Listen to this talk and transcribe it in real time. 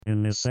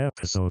In this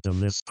episode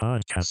of this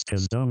podcast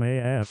is Dumb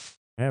AF,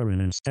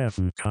 Aaron and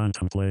Stefan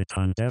contemplate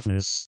on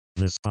deafness,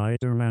 the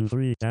Spider-Man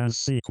 3 dance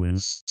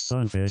sequence,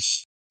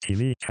 Sunfish,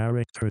 TV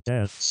character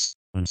deaths,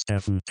 and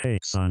Stefan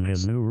takes on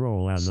his new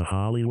role as a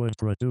Hollywood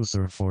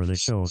producer for the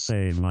show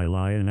Save My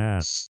Lion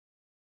Ass.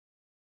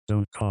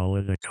 Don't call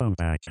it a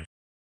comeback.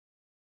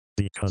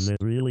 Because it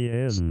really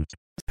isn't.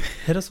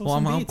 Hit us with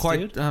some beats,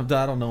 dude.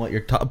 I don't know what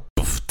you're talking.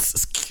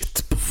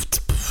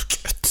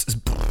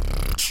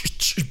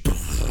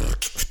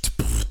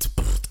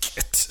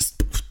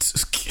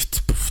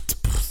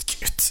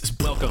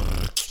 Welcome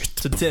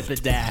to Tip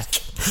of Death.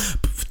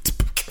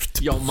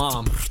 Your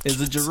mom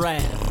is a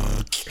giraffe.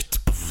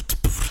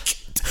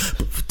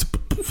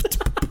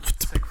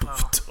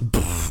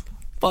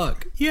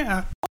 Fuck.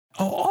 Yeah.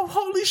 Oh,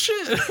 holy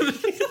shit.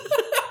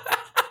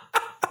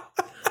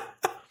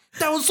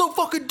 That was so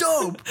fucking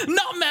dope.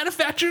 Not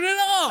manufactured at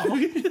all.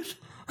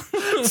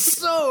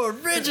 So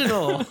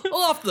original.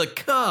 Off the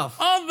cuff.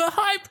 On the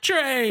hype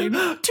train.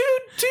 Toot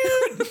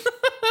toot.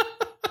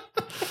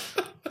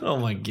 Oh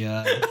my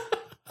god.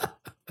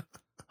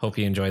 Hope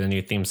you enjoy the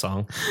new theme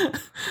song.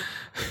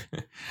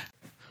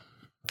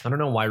 I don't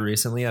know why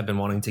recently I've been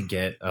wanting to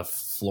get a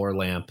floor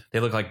lamp. They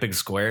look like big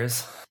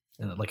squares,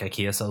 like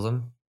IKEA sells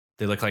them.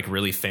 They look like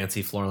really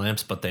fancy floor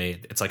lamps, but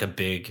it's like a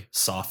big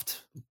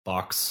soft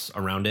box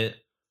around it.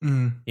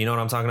 You know what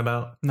I'm talking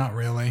about? Not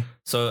really.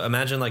 So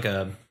imagine like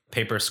a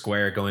paper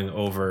square going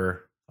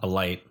over a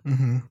light,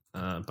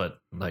 but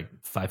like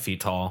 5 feet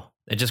tall.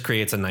 It just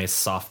creates a nice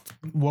soft.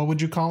 What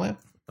would you call it?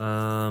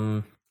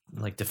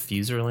 Like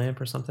diffuser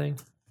lamp or something.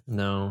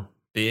 No,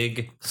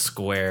 big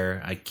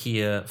square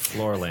IKEA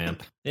floor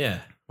lamp. Yeah,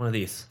 one of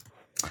these.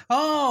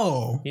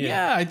 Oh,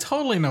 yeah, I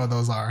totally know what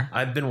those are.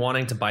 I've been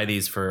wanting to buy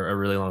these for a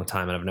really long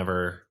time, and I've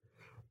never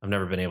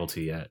been able to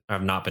yet.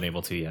 I've not been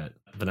able to yet.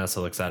 Vanessa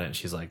looks at it and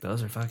she's like,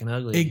 "Those are fucking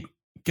ugly." It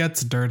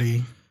gets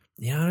dirty.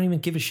 Yeah, I don't even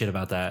give a shit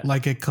about that.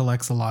 Like it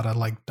collects a lot of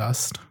like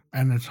dust,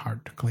 and it's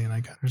hard to clean.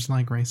 I guess there's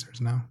like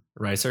racers now.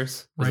 Ricers?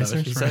 Is Ricers? that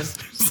what she said?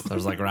 Ricers.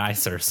 There's like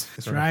ricers.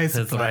 It's rice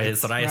It's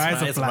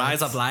lights.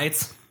 rise up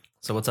lights.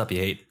 So what's up? You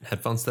hate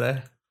headphones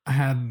today? I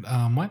had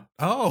what?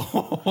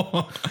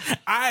 Oh,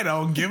 I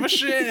don't give a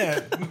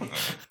shit.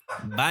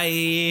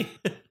 Bye.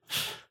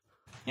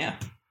 Yeah.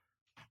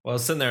 Well, I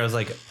was sitting there. I was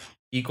like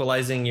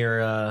equalizing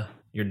your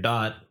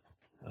dot.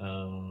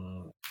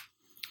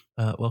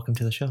 Welcome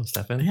to the show,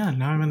 Stefan. Yeah.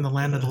 Now I'm in the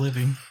land of the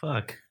living.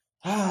 Fuck.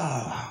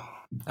 I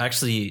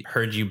actually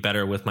heard you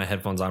better with my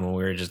headphones on when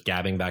we were just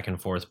gabbing back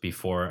and forth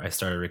before I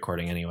started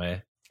recording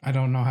anyway. I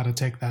don't know how to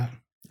take that.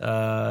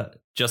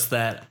 Just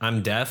that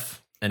I'm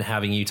deaf and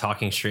having you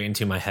talking straight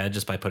into my head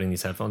just by putting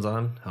these headphones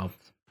on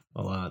helped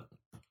a lot.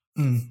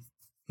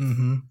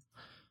 Mm-hmm.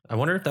 I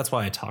wonder if that's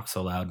why I talk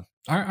so loud.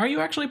 Are you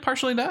actually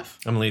partially deaf?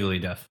 I'm legally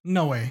deaf.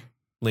 No way.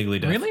 Legally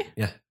deaf. Really?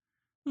 Yeah.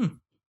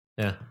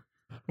 Yeah.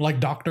 Like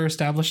doctor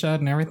established that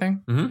and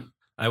everything? Mm-hmm.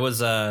 I was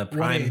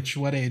prime.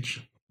 What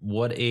age?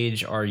 What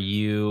age are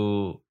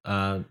you?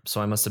 So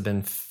I must have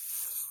been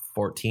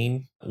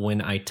 14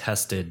 when I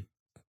tested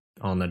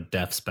on the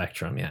deaf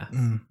spectrum. Yeah,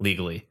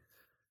 legally.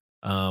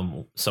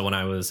 So when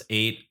I was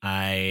 8,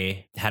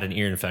 I had an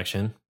ear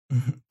infection,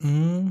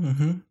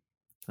 in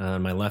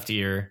my left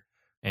ear,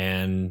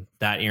 and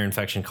that ear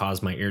infection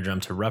caused my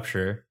eardrum to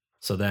rupture.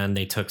 So then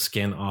they took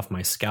skin off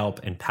my scalp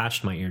and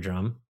patched my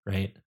eardrum,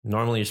 right?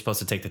 Normally you're supposed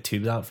to take the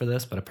tubes out for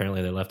this, but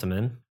apparently they left them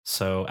in.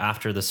 So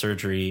after the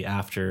surgery,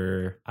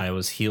 after I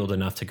was healed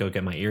enough to go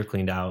get my ear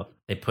cleaned out,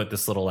 they put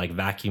this little like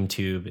vacuum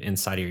tube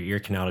inside of your ear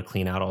canal to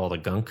clean out all the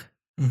gunk.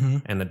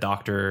 And the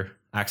doctor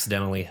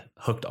accidentally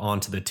hooked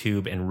onto the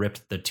tube and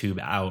ripped the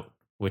tube out,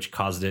 which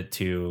caused it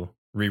to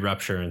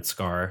re-rupture and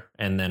scar.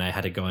 And then I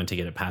had to go in to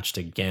get it patched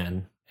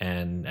again.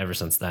 And ever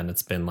since then,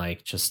 it's been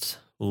like just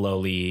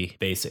lowly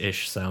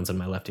bass-ish sounds in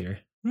my left ear.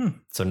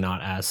 So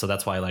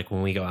that's why like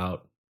when we go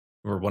out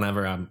or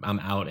whenever I'm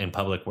out in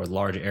public where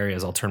large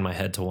areas, I'll turn my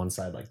head to one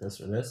side like this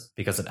or this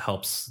because it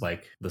helps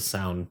like the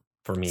sound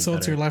for me. So better.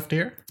 It's your left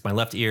ear? It's my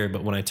left ear,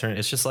 but when I turn,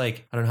 it's just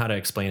like, I don't know how to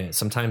explain it.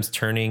 Sometimes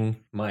turning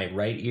my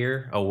right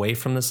ear away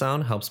from the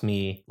sound helps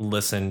me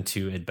listen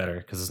to it better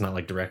because it's not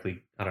like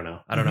directly, I don't know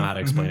how to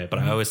explain it, but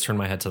I always turn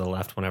my head to the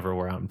left whenever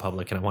we're out in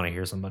public and I want to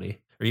hear somebody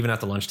or even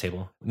at the lunch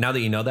table. Now that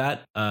you know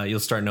that, you'll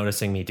start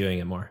noticing me doing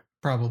it more.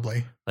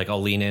 Probably. Like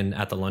I'll lean in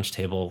at the lunch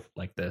table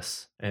like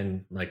this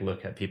and like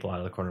look at people out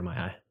of the corner of my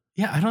eye.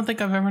 Yeah, I don't think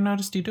I've ever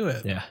noticed you do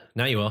it. Yeah,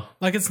 now you will.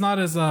 Like it's not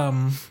as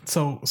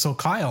so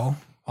Kyle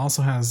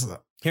also has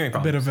hearing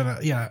problems. A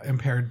bit of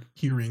impaired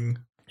hearing.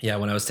 Yeah,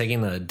 when I was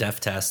taking the deaf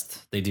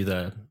test, they do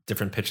the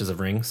different pitches of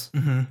rings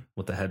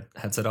with the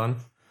headset on,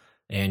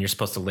 and you're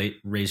supposed to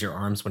raise your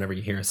arms whenever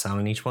you hear a sound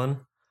in each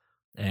one.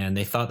 And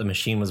they thought the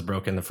machine was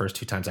broken the first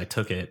 2 times I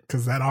took it.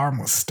 Because that arm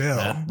was still.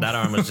 That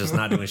arm was just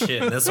not doing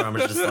shit. And this arm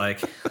was just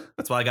like,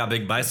 that's why I got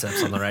big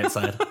biceps on the right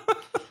side.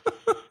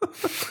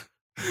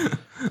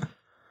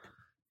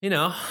 You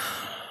know,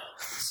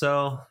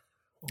 so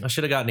I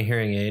should have gotten a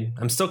hearing aid.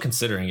 I'm still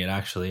considering it,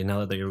 actually,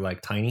 now that you're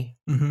like tiny.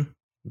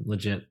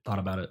 Legit thought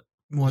about it.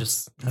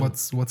 What's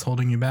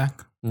holding you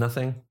back?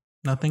 Nothing.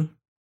 Nothing.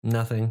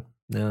 Nothing.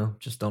 No,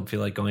 just don't feel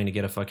like going to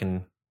get a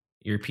fucking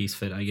earpiece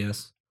fit, I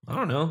guess. I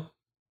don't know.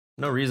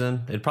 No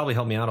reason. It'd probably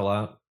help me out a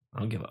lot. I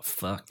don't give a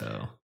fuck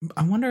though.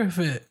 I wonder if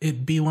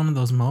it'd be one of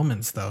those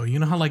moments though. You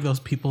know how like those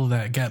people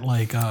that get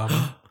like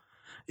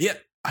yeah,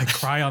 I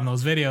cry on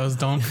those videos.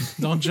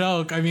 Don't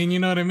joke. I mean, you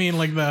know what I mean?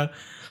 Like the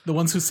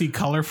ones who see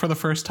color for the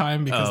first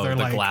time because they're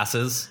like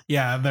glasses.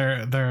 Yeah,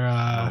 they're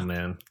oh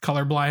man,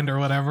 colorblind or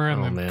whatever,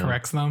 and then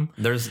corrects them.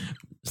 There's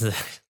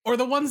or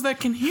the ones that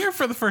can hear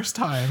for the first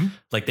time.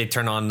 Like they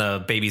turn on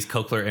the baby's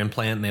cochlear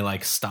implant and they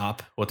like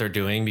stop what they're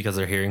doing because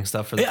they're hearing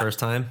stuff for the first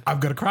time. I'm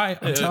gonna cry.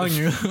 I'm telling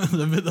you,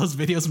 those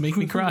videos make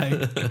me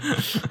cry.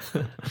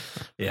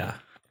 Yeah.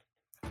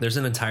 There's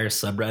an entire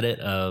subreddit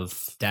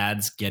of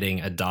dads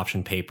getting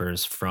adoption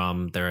papers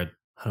from their,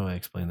 how do I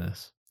explain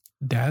this?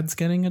 Dads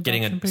getting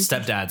adoption papers?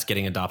 Stepdads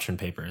getting adoption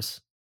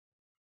papers.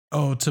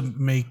 Oh, to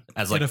make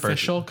as like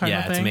official kind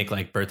of thing? Yeah, to make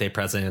like birthday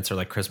presents or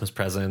like Christmas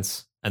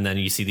presents. And then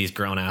you see these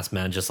grown ass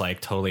men just like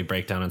totally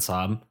break down and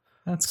sob.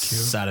 That's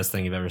cute. Saddest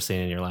thing you've ever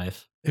seen in your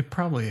life. It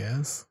probably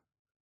is.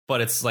 But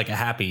it's like a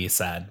happy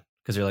sad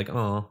because you're like,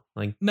 oh,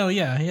 like. No,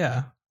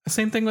 yeah.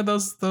 Same thing with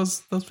those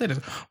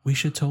videos. We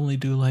should totally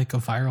do like a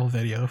viral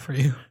video for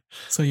you.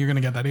 So you're going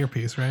to get that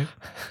earpiece, right?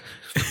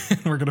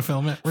 We're going to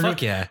film it. We're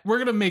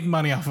going to make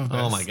money off of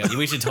this. Oh my God.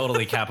 We should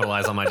totally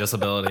capitalize on my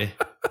disability.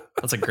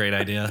 That's a great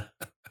idea.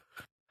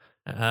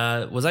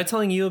 Was I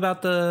telling you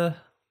about I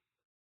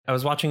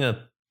was watching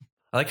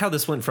I like how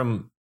this went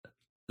from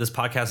this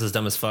podcast is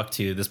dumb as fuck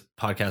to this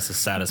podcast is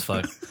sad as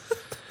fuck.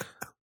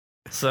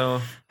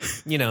 So,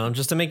 you know,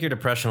 just to make your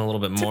depression a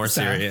little bit more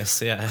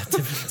serious. Yeah.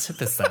 Tip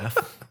the staff.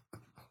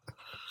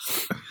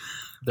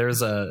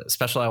 There's a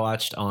special I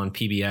watched on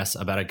PBS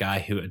about a guy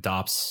who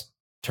adopts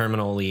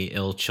terminally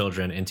ill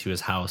children into his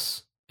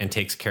house and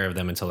takes care of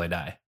them until they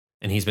die.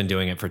 And he's been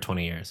doing it for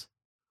 20 years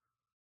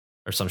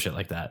or some shit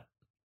like that.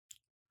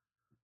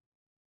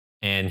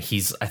 And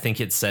I think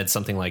it said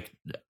something like,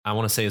 I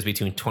want to say it was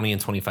between 20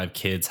 and 25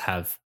 kids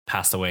have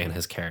passed away in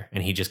his care.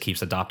 And he just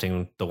keeps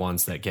adopting the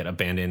ones that get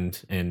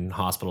abandoned in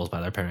hospitals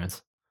by their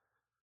parents.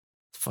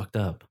 It's fucked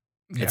up.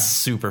 Yeah. It's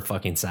super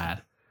fucking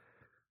sad.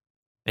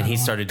 And he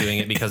started doing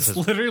it because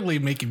it's literally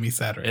making me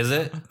sad right Is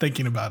now, it?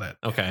 Thinking about it.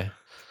 Okay.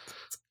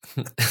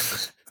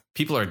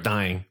 People are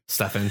dying,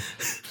 Stefan.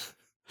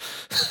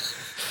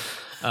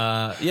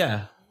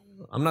 Yeah,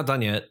 I'm not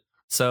done yet.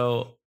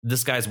 So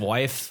this guy's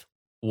wife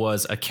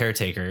was a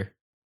caretaker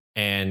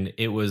and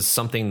it was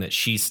something that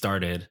she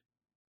started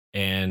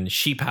and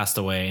she passed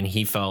away and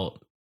he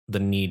felt the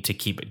need to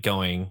keep it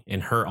going in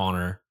her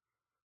honor.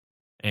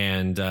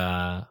 And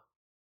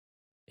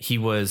he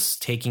was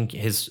taking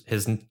his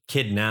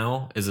kid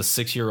now is a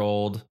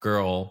 6-year-old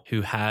girl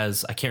who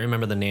has, I can't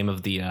remember the name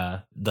of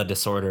the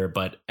disorder,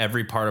 but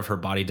every part of her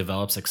body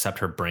develops except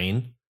her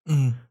brain.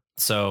 Mm.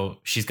 So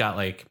she's got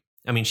like,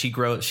 I mean,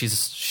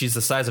 she's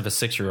the size of a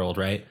 6-year-old,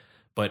 right?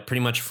 But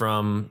pretty much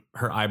from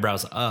her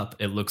eyebrows up,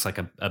 it looks like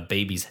a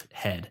baby's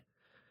head.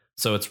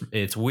 So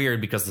it's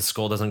weird because the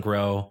skull doesn't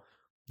grow,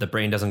 the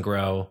brain doesn't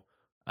grow,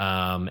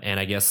 and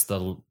I guess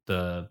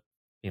the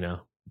you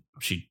know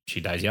she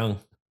dies young.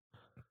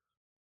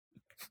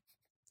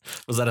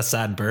 Was that a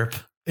sad burp?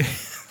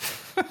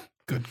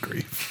 Good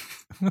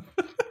grief!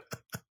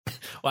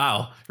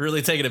 Wow,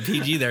 really taking a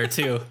PG there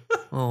too.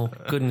 Oh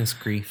goodness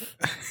grief!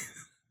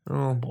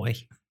 Oh boy,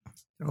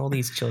 all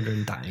these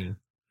children dying.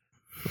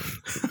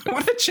 I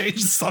want to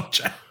change the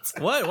subject.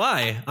 What?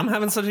 Why? I'm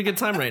having such a good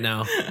time right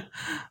now.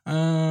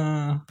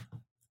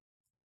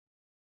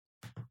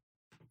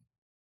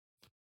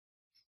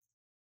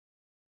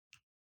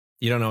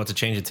 You don't know what to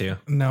change it to?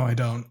 No, I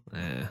don't.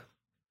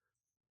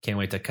 Can't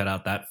wait to cut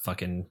out that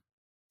fucking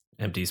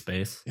empty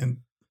space. And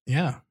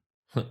yeah.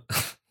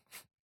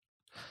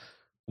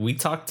 We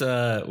talked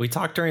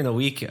during the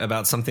week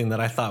about something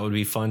that I thought would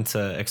be fun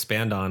to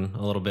expand on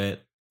a little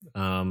bit.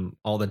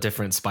 All the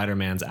different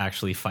Spider-Mans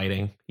actually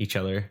fighting each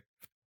other.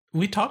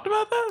 We talked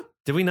about that?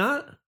 Did we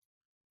not?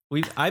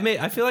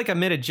 I feel like I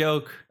made a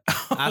joke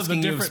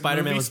asking you if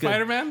Spider-Man was good.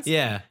 Spider-Mans?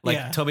 Yeah.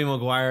 Like Tobey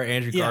Maguire,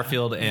 Andrew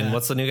Garfield, and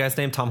what's the new guy's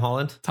name? Tom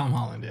Holland? Tom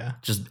Holland, yeah.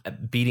 Just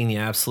beating the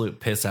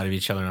absolute piss out of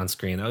each other on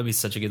screen. That would be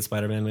such a good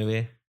Spider-Man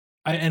movie.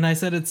 I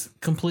said it's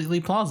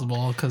completely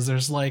plausible because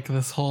there's like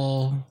this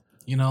whole,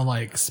 you know,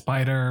 like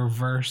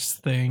Spider-Verse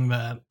thing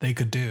that they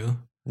could do.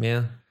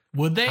 Yeah.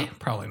 Would they?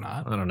 Probably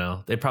not. I don't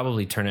know. They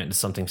probably turn it into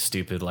something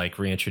stupid, like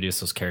reintroduce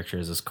those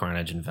characters as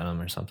Carnage and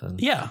Venom or something.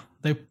 Yeah.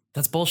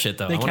 That's bullshit,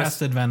 though. They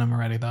casted Venom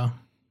already, though.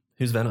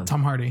 Who's Venom?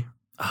 Tom Hardy.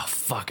 Oh,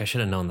 fuck. I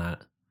should have known that.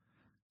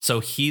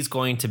 So he's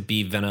going to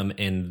be Venom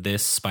in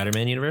this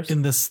Spider-Man universe?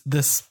 In this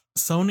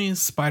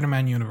Sony's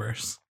Spider-Man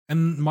universe.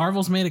 And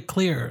Marvel's made it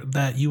clear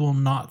that you will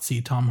not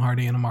see Tom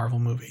Hardy in a Marvel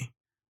movie,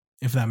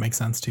 if that makes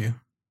sense to you.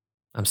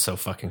 I'm so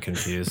fucking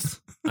confused.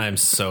 I'm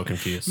so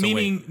confused. So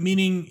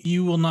meaning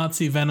you will not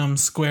see Venom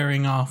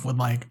squaring off with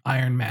like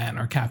Iron Man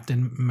or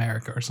Captain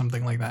America or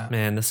something like that.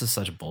 Man, this is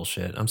such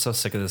bullshit. I'm so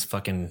sick of this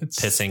fucking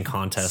pissing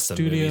contest of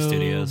movie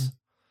studios.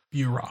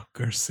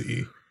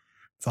 Bureaucracy.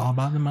 It's all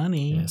about the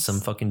money. Yeah, some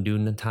fucking dude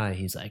in a tie.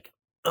 He's like,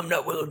 I'm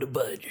not willing to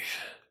budge.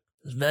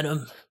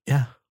 Venom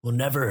Yeah. will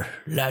never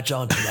latch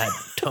onto that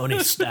Tony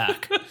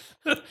Stark.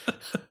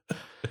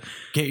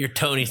 Get your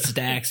Tony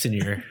Starks in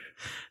your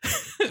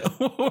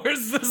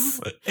Where's this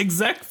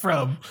exec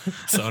from?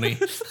 Sony.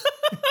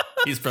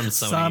 He's from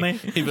Sony.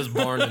 He was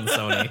born in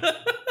Sony.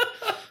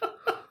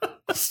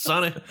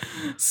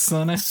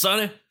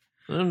 Sony.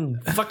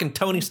 Fucking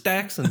Tony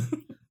Starks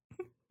and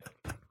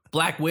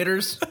Black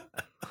Widders.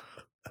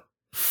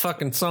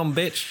 Fucking some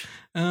bitch.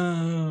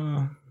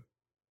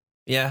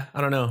 Yeah,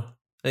 I don't know.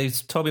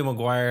 It's Tobey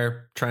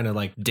Maguire trying to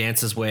like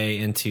dance his way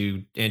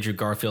into Andrew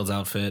Garfield's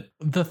outfit.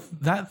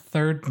 That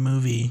third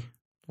movie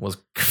Was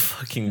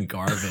fucking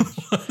garbage.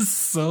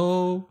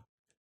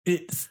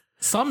 It's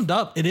summed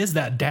up. It is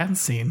that dance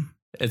scene.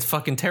 It's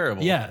fucking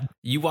terrible. Yeah.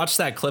 You watch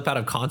that clip out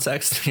of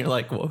context and you're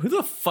like, well, who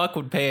the fuck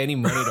would pay any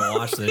money to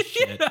watch this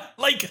shit? Yeah,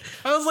 like,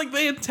 I was like,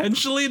 they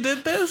intentionally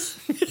did this?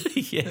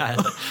 Yeah.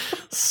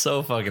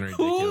 So fucking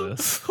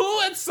ridiculous.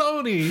 Who at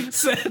Sony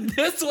said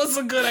this was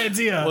a good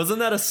idea? Wasn't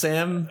that a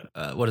Sam,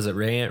 what is it,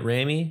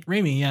 Raimi?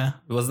 Raimi, yeah.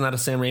 Wasn't that a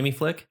Sam Raimi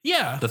flick?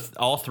 Yeah.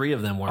 All three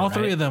of them were, All right?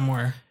 three of them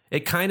were.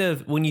 It kind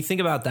of, when you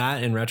think about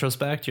that in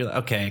retrospect, you're like,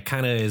 okay, it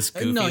kind of is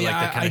goofy, like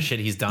the kind of shit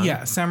he's done.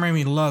 Yeah, Sam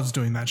Raimi loves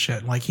doing that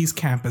shit. Like, he's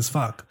camp as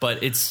fuck.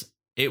 But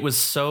it was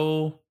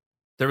so,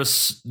 it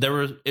was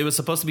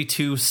supposed to be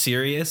too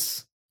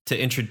serious to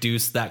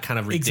introduce that kind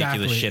of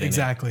ridiculous shit in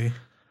Exactly.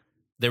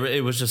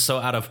 it was just so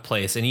out of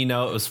place. And it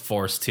was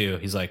forced too.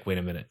 He's like, wait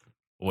a minute.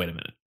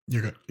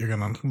 You're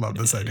gonna love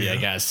this idea.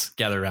 Yeah, guys,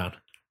 gather around.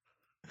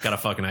 Got a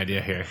fucking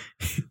idea here.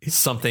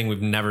 Something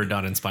we've never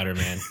done in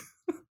Spider-Man.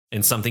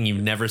 And something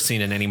you've never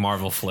seen in any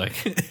Marvel flick.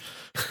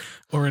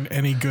 Or in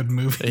any good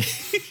movie.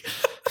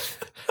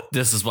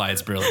 This is why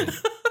it's brilliant.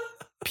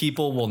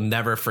 People will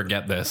never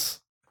forget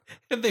this.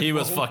 He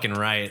was fucking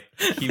right.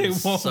 He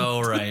was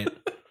so right.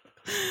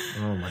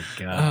 Oh my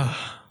God.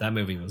 That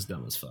movie was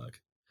dumb as fuck.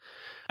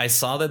 I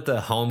saw that the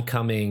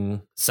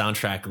Homecoming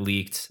soundtrack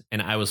leaked,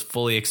 and I was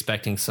fully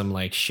expecting some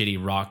like shitty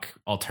rock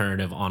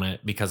alternative on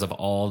it because of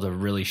all the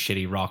really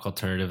shitty rock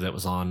alternative that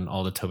was on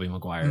all the Tobey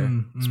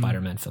Maguire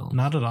Spider-Man films.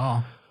 Not at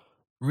all.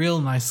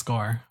 Real nice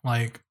score.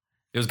 Like,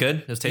 it was good.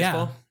 It was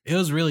tasteful. Yeah, it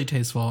was really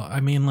tasteful.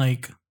 I mean,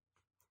 like,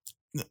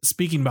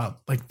 speaking about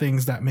like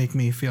things that make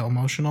me feel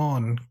emotional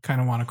and kind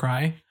of want to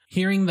cry,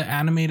 hearing the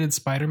animated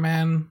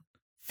Spider-Man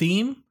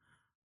theme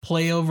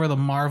play over the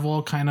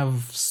Marvel kind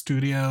of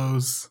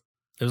Studios.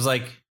 It was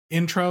like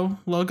intro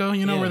logo,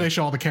 where they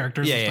show all the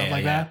characters and stuff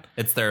like that.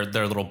 It's their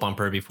little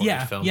bumper before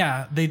they film.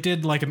 Yeah, they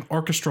did like an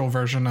orchestral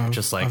version of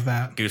just like of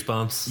that.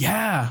 Goosebumps.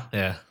 Yeah.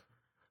 Yeah.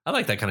 I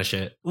like that kind of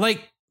shit.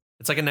 Like,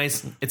 it's like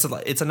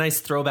it's a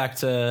nice throwback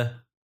to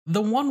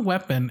the one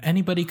weapon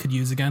anybody could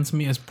use against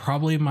me is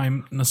probably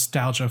my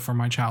nostalgia for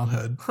my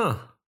childhood. Huh.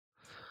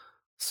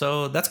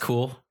 So that's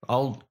cool.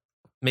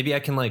 Maybe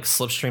I can like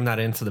slipstream that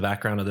into the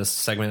background of this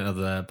segment of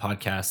the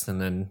podcast and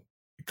then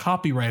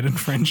copyright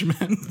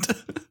infringement.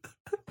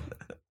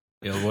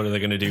 What are they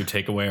going to do?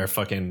 Take away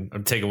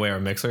our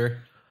mixer?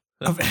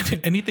 Of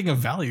anything of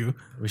value.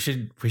 We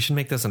should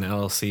make this an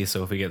LLC,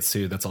 so if we get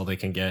sued, that's all they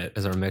can get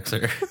is our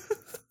mixer.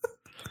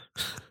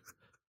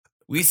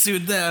 We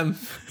sued them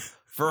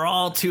for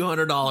all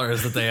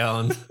 $200 that they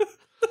own.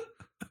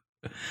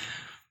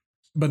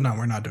 But no,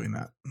 we're not doing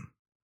that.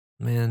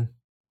 Man.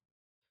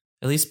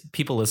 At least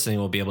people listening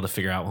will be able to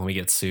figure out when we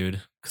get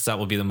sued, because that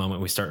will be the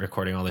moment we start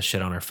recording all this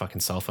shit on our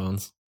fucking cell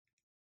phones.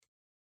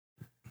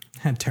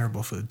 Had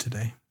terrible food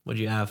today. What'd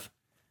you have?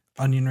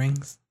 Onion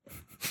rings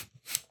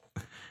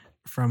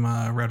from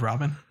Red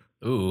Robin.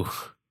 Ooh.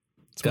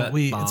 It's what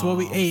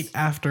we ate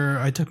after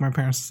I took my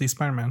parents to see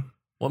Spider-Man.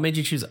 What made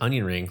you choose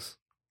onion rings?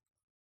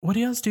 What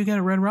else do you get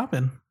at Red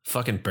Robin?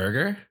 Fucking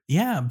burger?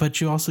 Yeah,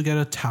 but you also get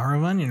a tower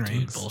of onion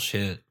rings. Dude,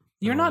 bullshit.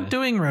 You're not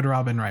doing Red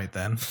Robin right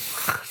then.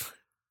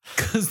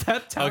 Because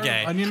that tower of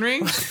onion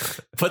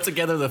rings put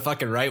together the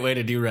fucking right way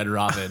to do Red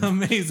Robin.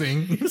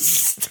 Amazing.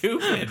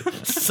 Stupid.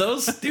 So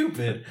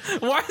stupid.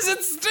 Why is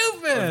it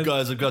stupid?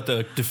 Guys, I've got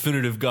the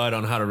definitive guide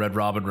on how to Red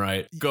Robin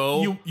right.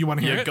 Go. You want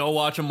to hear it? Go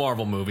watch a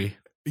Marvel movie.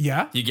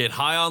 Yeah. You get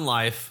high on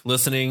life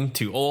listening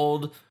to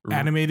old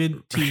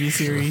animated TV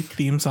series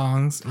theme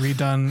songs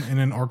redone in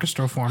an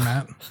orchestral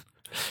format.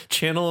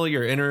 Channel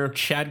your inner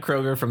Chad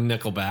Kroger from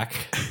Nickelback.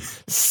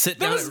 Sit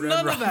down. There was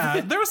none of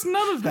that. There was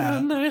none of that.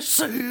 And they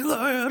say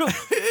that a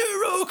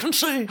hero can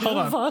save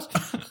us.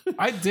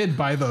 I did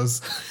buy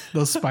those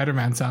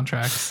Spider-Man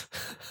soundtracks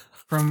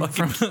from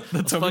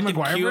the Tobey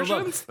Maguire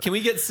versions. Can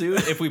we get sued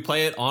if we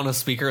play it on a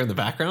speaker in the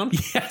background?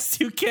 Yes,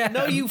 you can.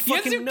 No, you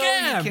fucking you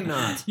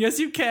cannot. Yes,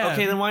 you can.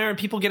 Okay, then why aren't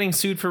people getting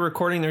sued for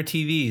recording their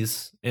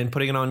TVs and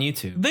putting it on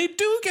YouTube? They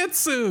do get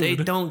sued. They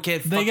don't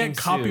get fucking They get sued.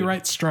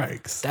 copyright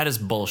strikes. That is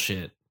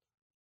bullshit.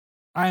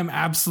 I am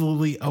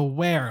absolutely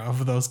aware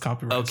of those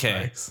copyright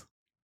strikes.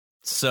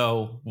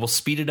 So we'll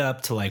speed it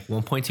up to like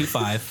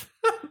 1.25.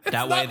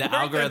 That way the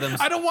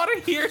algorithms... I don't want to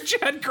hear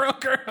Chad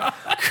Kroger.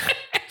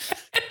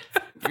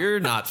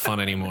 You're not fun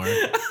anymore.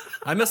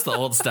 I miss the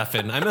old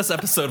Stefan. I miss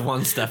episode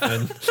 1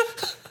 Stefan.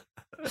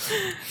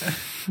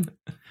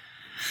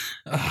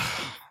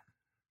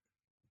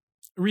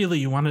 Really,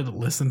 you wanted to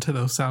listen to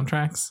those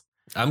soundtracks?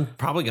 I'm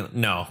probably gonna.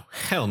 No,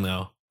 hell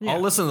no. Yeah. I'll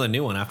listen to the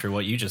new one after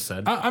what you just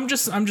said. I'm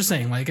just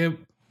saying, like,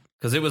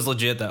 Because it was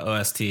legit the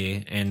OST,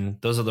 and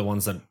those are the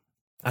ones that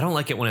I don't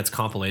like it when it's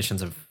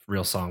compilations of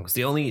real songs.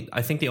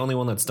 I think the only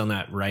one that's done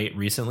that right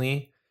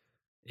recently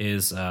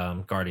is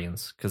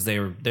Guardians, because they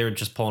were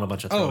just pulling a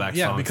bunch of throwback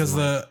songs. Because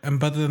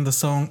but then the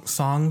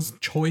songs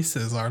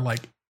choices are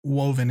like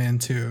woven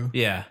into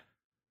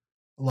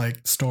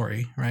like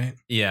story, right?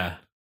 Yeah.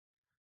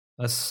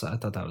 I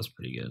thought that was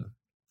pretty good.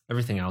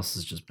 Everything else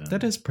has just been.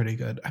 That is pretty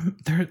good.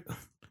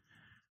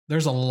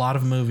 There's a lot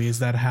of movies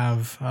that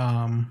have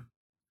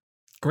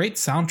great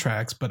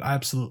soundtracks, but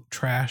absolute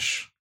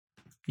trash,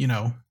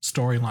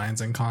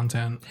 storylines and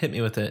content. Hit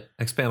me with it.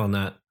 Expand on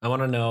that. I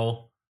want to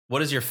know,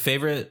 what is your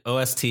favorite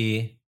OST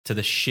to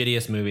the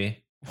shittiest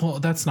movie? Well,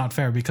 that's not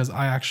fair because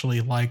I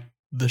actually like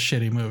the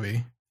shitty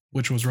movie,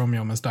 which was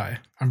Romeo Must Die.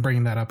 I'm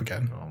bringing that up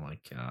again. Oh my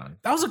God.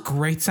 That was a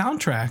great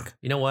soundtrack.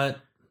 You know what?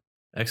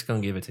 X gonna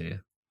give it to you.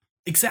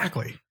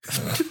 Exactly.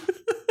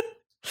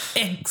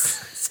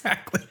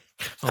 Exactly.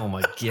 Oh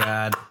my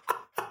God.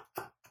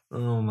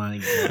 Oh my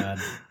God.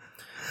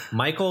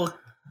 Michael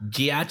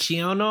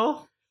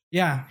Giacchino?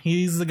 Yeah,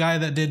 he's the guy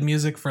that did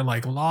music for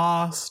like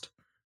Lost,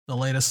 the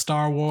latest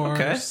Star Wars.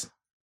 Okay.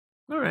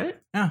 All right.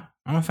 Yeah,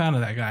 I'm a fan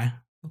of that guy.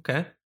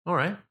 Okay. All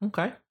right.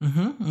 Okay.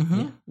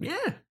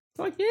 Yeah.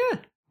 Fuck yeah.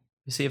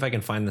 You see if I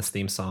can find this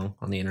theme song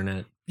on the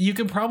internet. You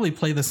can probably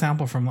play the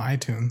sample from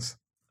iTunes.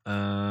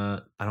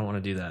 I don't want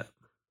to do that.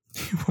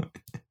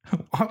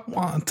 I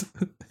want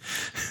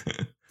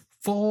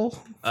full.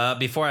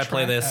 Before I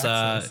play this,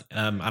 I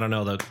don't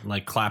know, the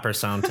like clapper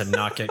sound to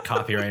not get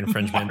copyright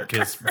infringement,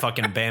 because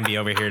fucking Bambi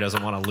over here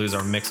doesn't want to lose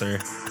our mixer.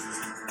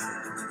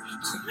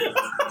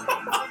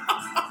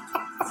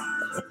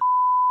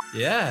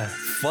 Yeah,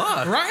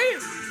 fuck. Right?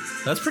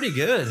 That's pretty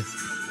good.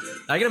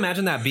 I can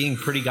imagine that being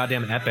pretty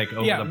goddamn epic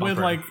over the bumper. With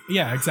like,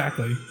 yeah,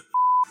 exactly.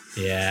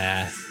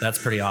 Yeah, that's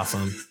pretty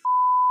awesome.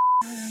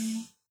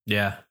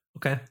 Yeah.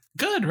 Okay.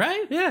 Good,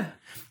 right? Yeah.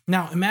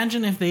 Now,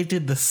 imagine if they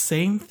did the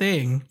same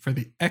thing for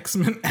the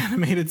X-Men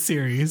animated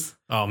series.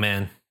 Oh,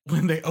 man.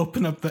 When they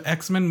open up the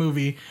X-Men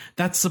movie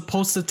that's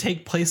supposed to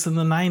take place in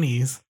the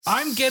 90s.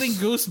 I'm getting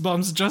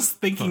goosebumps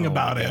just thinking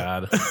about it.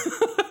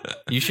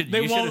 You should.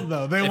 They won't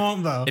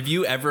though. If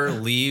you ever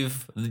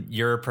leave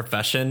your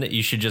profession,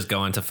 you should just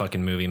go into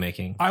fucking movie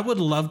making. I would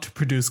love to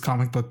produce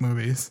comic book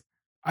movies.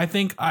 I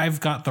think I've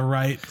got the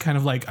right kind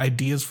of like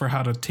ideas for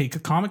how to take a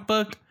comic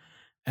book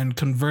and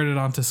convert it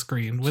onto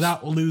screen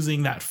without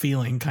losing that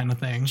feeling, kind of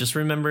thing. Just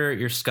remember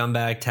your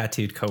scumbag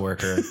tattooed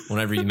coworker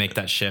whenever you make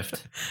that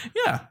shift.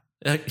 Yeah.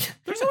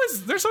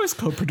 There's always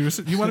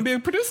co-producer. You want to be a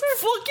producer?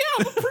 Fuck yeah,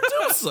 I'm a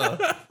producer.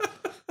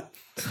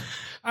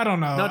 I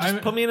don't know. No,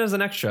 just put me in as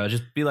an extra.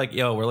 Just be like,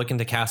 yo, we're looking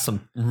to cast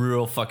some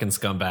real fucking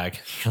scumbag.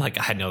 You're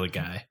like, I know the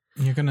guy.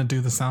 You're going to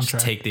do the soundtrack.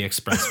 Just take the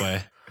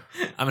expressway.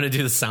 I'm going to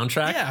do the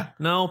soundtrack? Yeah.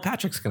 No,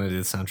 Patrick's going to do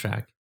the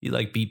soundtrack. You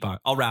like beatbox.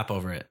 I'll rap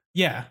over it.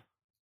 Yeah.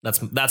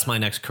 That's my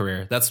next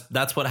career.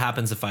 That's what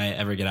happens if I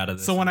ever get out of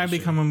this. So when I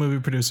become a movie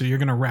producer, you're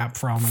going to rap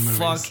for all my movies.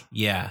 Fuck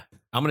yeah.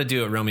 I'm going to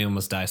do it Romeo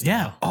Must Die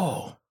style.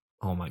 Yeah.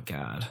 Oh my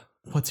God.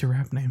 What's your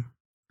rap name?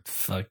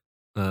 Fuck.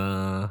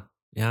 Yeah,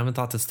 I haven't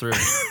thought this through.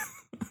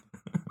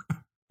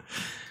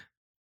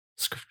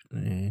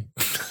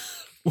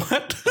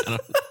 What?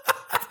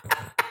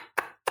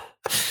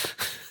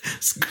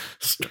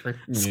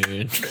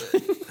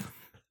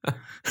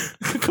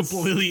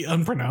 Completely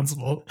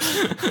unpronounceable.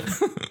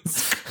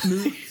 It's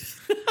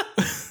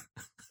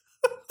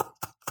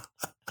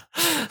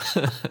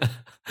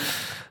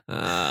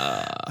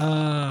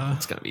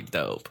gonna be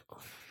dope.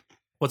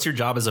 What's your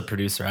job as a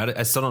producer?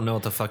 I still don't know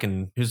what the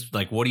fucking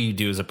what do you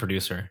do as a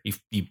producer?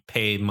 You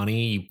pay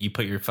money, you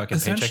put your fucking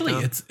essentially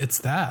paycheck down? it's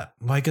that.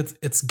 Like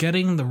it's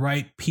getting the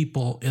right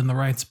people in the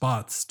right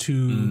spots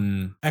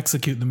to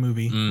execute the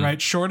movie.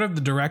 Right? Short of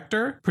the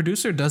director,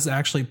 producer does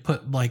actually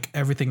put like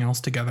everything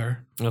else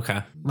together.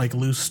 Okay. Like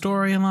loose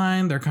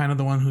storyline, they're kind of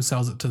the one who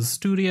sells it to the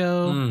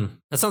studio.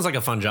 That sounds like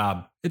a fun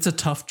job. It's a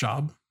tough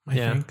job, I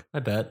think. I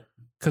bet.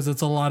 Because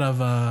it's a lot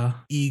of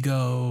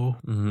ego,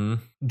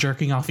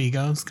 jerking off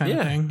egos kind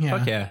of thing. Yeah.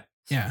 Fuck yeah.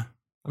 Yeah.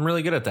 I'm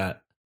really good at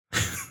that.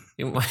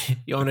 You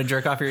want to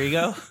jerk off your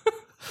ego?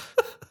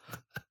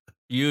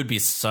 You'd be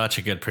such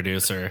a good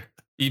producer.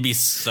 You'd be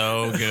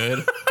so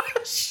good.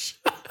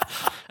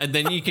 And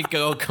then you could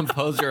go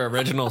compose your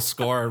original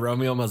score,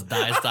 Romeo Must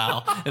Die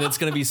style. And it's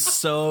going to be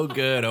so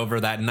good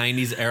over that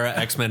 90s era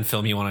X-Men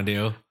film you want to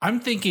do. I'm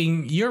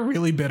thinking you're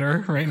really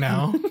bitter right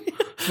now.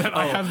 That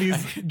I have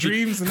these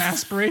dreams and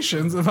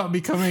aspirations about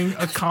becoming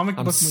a comic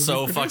book movie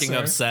so producer. Fucking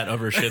upset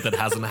over shit that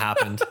hasn't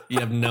happened. You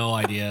have no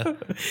idea.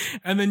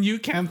 And then you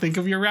can't think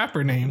of your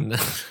rapper name.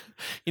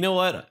 You know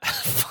what?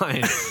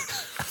 Fine.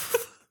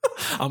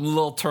 I'm a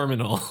little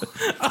terminal.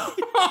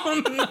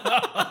 Oh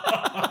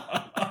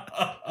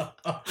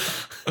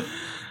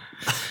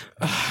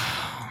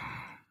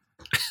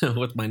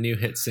no. With my new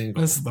hit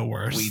single. This is the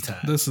worst.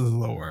 This is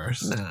the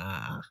worst.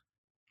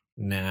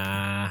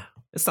 Nah.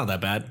 It's not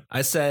that bad.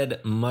 I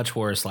said much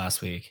worse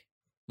last week.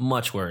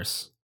 Much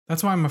worse.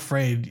 That's why I'm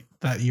afraid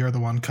that you're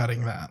the one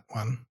cutting that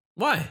one.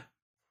 Why?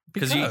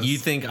 Because you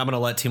think I'm going to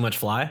let too much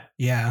fly?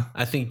 Yeah.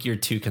 I think you're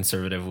too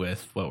conservative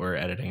with what we're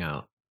editing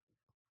out.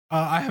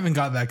 I haven't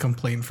got that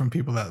complaint from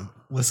people that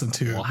listen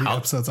to the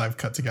episodes I've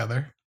cut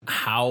together.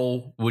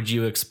 How would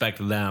you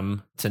expect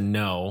them to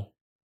know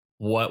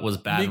what was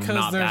bad and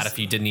not bad if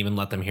you didn't even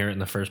let them hear it in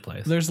the first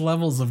place? There's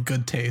levels of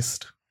good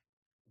taste.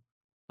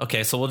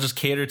 Okay, so we'll just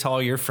cater to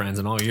all your friends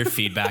and all your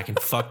feedback and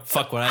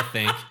fuck what I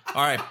think.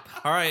 All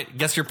right.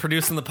 Guess you're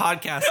producing the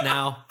podcast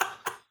now.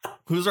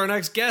 Who's our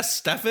next guest,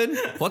 Stefan?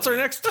 What's our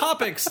next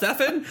topic,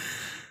 Stefan?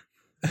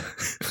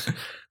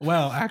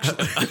 Well,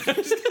 actually.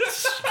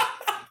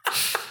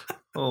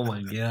 Oh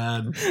my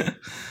God.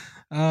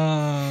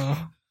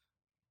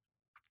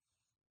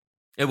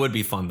 It would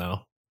be fun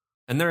though.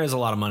 And there is a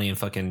lot of money in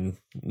fucking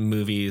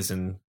movies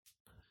and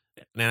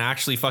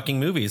actually fucking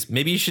movies.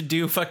 Maybe you should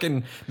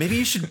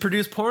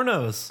produce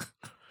pornos.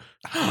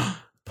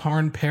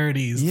 Porn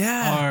parodies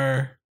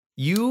are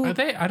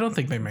they? I don't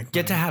think they make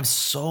get money. To have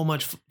so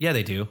much. Yeah,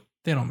 they do.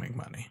 They don't make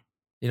money.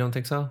 You don't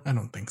think so? I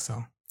don't think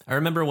so. I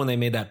remember when they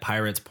made that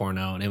Pirates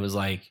porno and it was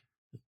like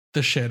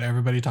the shit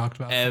everybody talked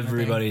about.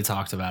 Everybody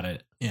talked about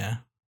it. Yeah.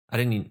 I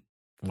didn't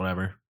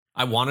whatever.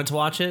 I wanted to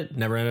watch it,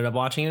 never ended up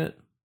watching it.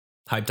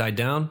 Hype died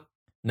down.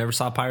 Never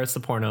saw Pirates the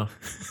porno.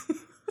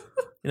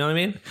 You know what I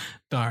mean?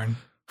 Darn.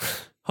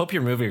 Hope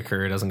your movie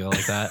career doesn't go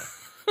like that.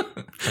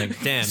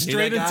 Like, damn,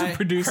 straight into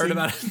producing heard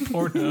about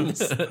pornos.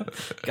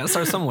 Gotta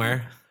start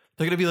somewhere.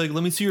 They're gonna be like,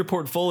 let me see your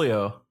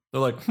portfolio. They're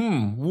like,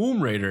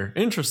 Womb Raider.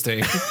 Interesting.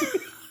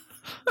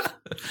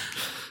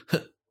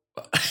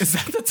 Is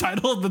that the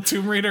title of the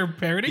Tomb Raider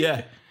parody?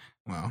 Yeah.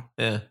 Wow.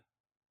 Yeah.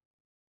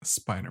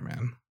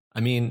 Spider-Man.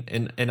 I mean,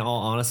 in all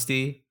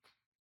honesty,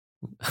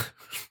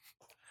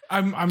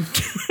 I'm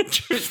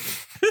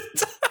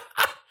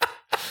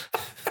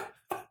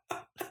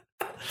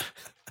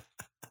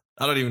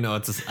I don't even know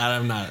what to say.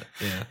 I'm not.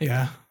 Yeah.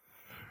 Yeah.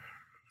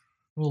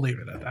 We'll leave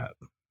it at that.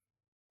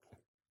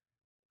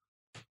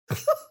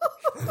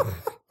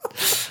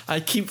 I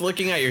keep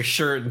looking at your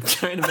shirt and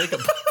trying to make a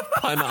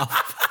pun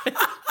off.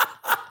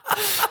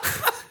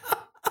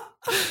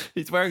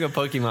 He's wearing a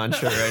Pokemon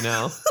shirt right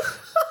now.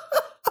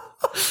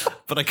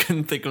 But I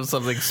couldn't think of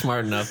something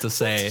smart enough to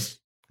say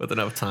with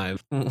enough time.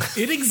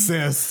 It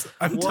exists.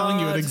 I'm telling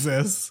you, it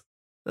exists.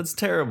 That's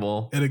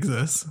terrible. It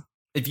exists.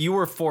 If you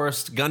were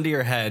forced, gun to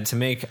your head, to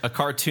make a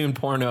cartoon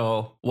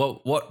porno,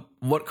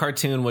 what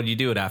cartoon would you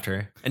do it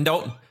after? And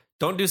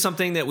don't do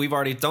something that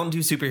don't do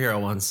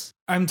superhero ones.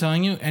 I'm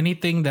telling you,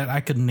 anything that I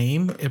could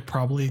name, it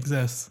probably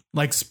exists.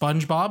 Like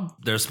SpongeBob.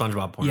 There's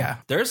SpongeBob porno. Yeah.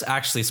 There's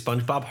actually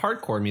SpongeBob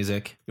hardcore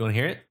music. You want to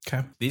hear it?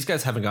 Okay. These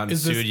guys haven't gotten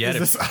sued yet.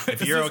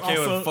 If you're okay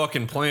with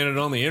fucking playing it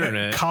on the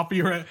internet.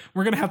 Copyright.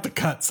 We're going to have to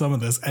cut some of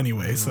this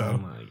anyway, so. Oh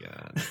my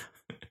God.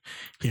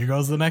 Here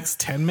goes the next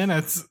 10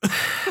 minutes.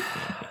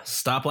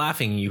 Stop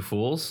laughing, you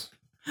fools.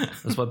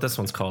 That's what this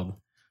one's called.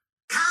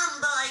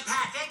 Come, boy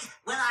Patrick.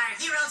 When our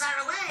heroes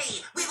are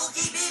away, we will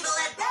keep evil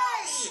at bay.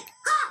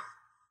 Ha!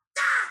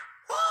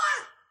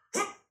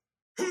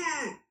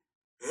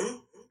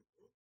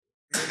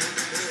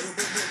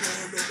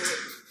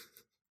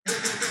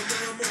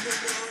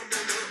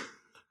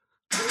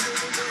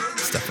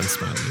 Stefan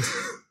Smiley.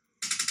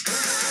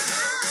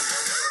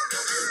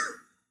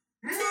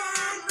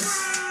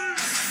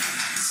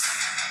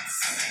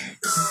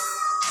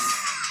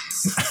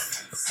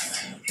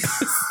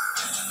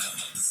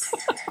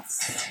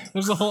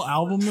 There's a whole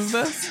album of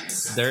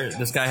this?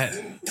 This guy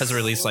has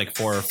released like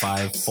 4 or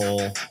 5 full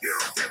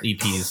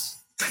EPs.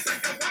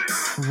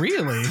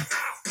 Really?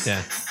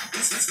 Yeah.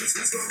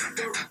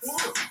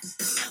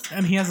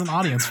 And he has an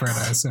audience for it,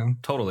 I assume.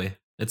 Totally.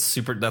 It's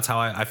super. That's how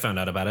I found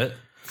out about it.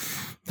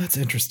 That's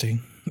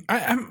interesting.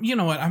 I'm. You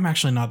know what? I'm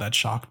actually not that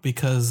shocked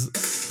because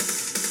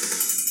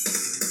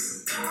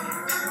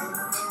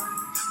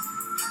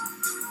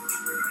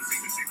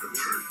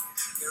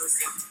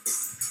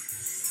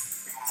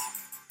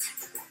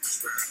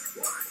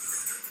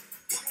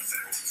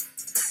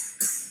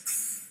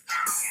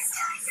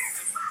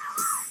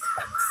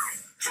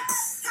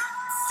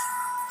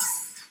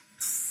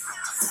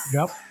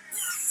Yep.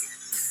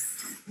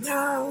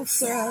 No,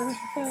 sir.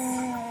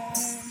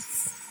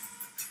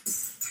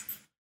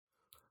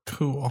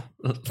 Cool.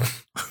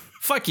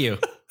 Fuck you.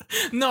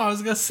 No, I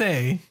was gonna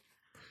say.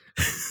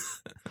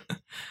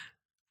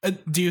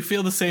 Do you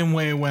feel the same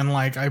way when,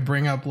 like, I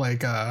bring up,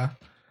 like, I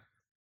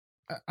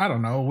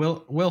don't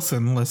know,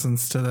 Wilson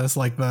listens to this,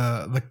 like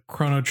the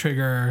Chrono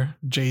Trigger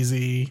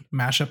Jay-Z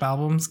mashup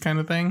albums kind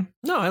of thing?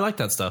 No, I like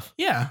that stuff.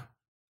 Yeah.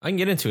 I can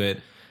get into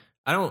it.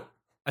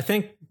 I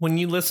think when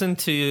you listen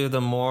to the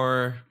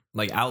more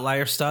like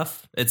outlier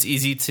stuff, it's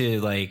easy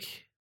to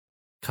like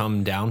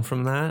come down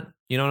from that.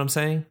 You know what I'm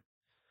saying?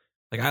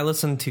 Like I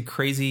listen to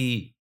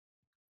crazy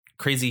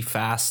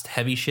fast,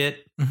 heavy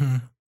shit. Mm-hmm.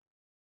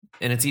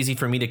 And it's easy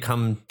for me to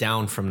come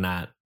down from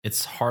that.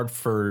 It's hard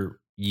for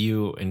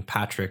you and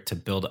Patrick to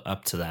build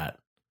up to that.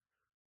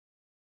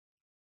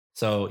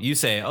 So you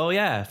say, oh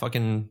yeah,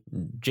 fucking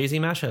Jay-Z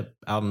mashup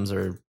albums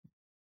are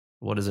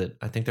what is it?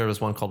 I think there was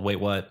one called Wait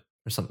What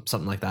or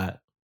something like that,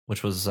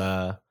 which was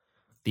the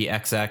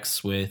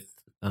XX with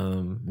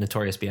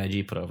Notorious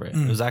B.I.G. put over it.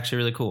 It was actually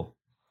really cool.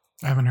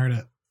 I haven't heard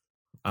it.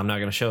 I'm not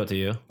going to show it to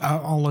you.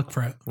 I'll look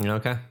for it.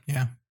 Okay.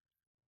 Yeah.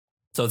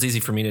 So it's easy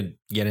for me to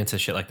get into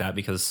shit like that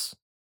because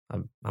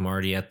I'm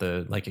already at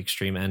the like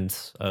extreme end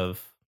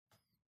of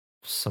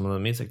some of the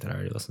music that I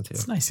already listen to.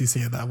 It's nice you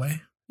see it that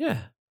way. Yeah.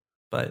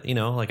 But, you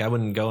know, like I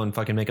wouldn't go and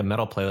fucking make a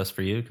metal playlist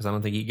for you because I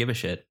don't think you give a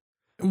shit.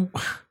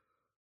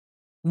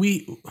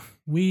 We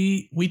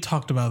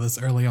talked about this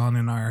early on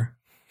in our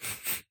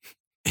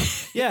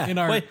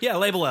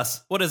label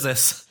us. What is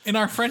this? In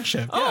our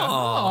friendship. Yeah.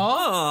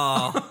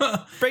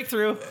 Oh.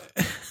 Breakthrough.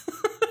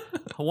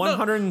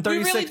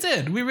 136.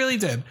 No, we really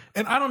did.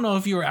 And I don't know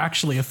if you were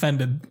actually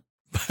offended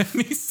by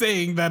me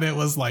saying that it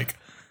was like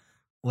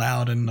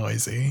loud and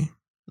noisy.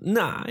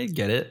 Nah, I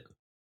get it.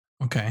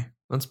 Okay.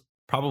 That's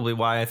probably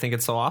why I think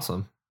it's so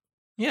awesome.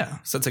 Yeah.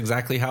 So that's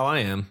exactly how I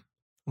am.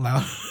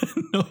 Loud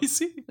and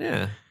noisy?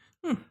 Yeah.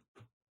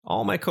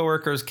 All my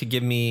coworkers could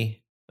give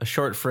me a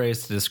short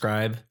phrase to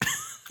describe.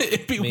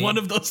 It'd be me. one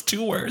of those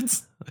two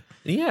words.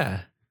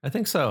 Yeah, I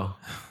think so.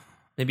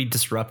 Maybe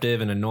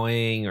disruptive and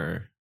annoying,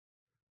 or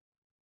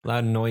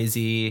loud and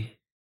noisy.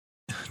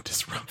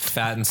 Disruptive.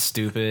 Fat and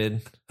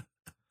stupid.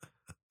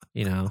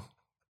 You know.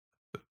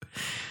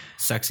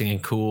 Sexy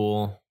and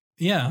cool.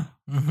 Yeah.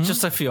 Mm-hmm.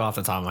 Just a few off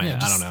the top of my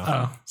head. I don't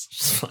know.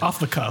 Off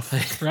the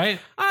cuff, right?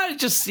 I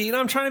just, you know,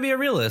 I'm trying to be a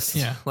realist.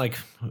 Yeah. Like,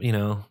 you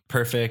know,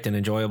 perfect and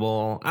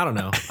enjoyable. I don't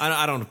know.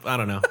 I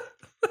don't know.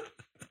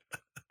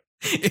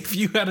 If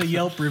you had a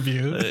Yelp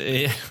review,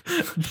 Yeah.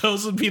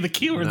 those would be the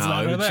keywords No,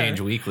 that it are would there. change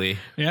weekly.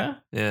 Yeah?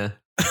 Yeah.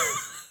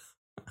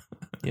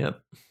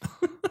 Yep.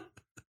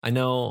 I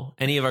know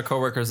any of our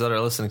coworkers that are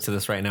listening to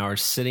this right now are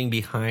sitting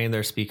behind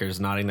their speakers,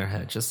 nodding their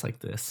head just like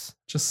this.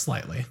 Just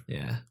slightly.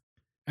 Yeah.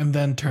 And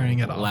then turning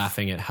it off.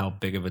 Laughing at how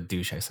big of a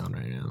douche I sound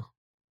right now.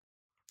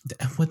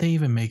 Would they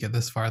even make it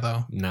this far,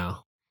 though?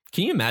 No.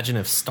 Can you imagine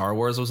if Star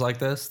Wars was like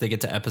this? They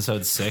get to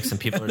episode 6 and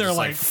people are They're just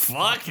like,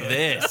 fuck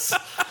this.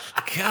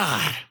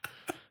 God.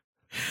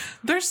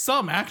 There's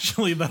some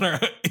actually that are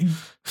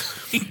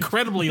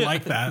incredibly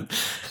like that,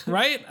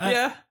 right?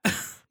 Yeah.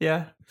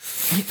 Yeah.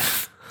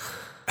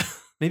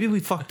 Maybe we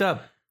fucked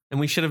up and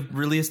we should have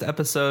released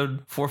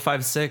episode 4,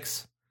 5,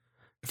 6.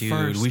 Dude,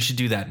 First. we should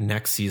do that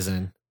next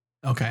season.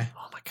 Okay.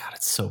 Oh my God,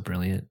 it's so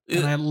brilliant.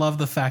 And I love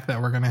the fact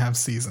that we're going to have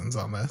seasons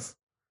on this.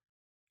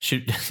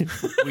 Should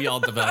we all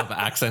develop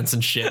accents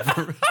and shit?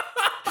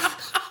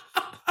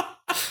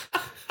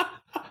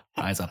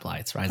 Rise up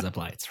lights, rise up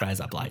lights, rise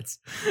up lights.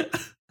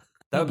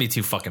 That would be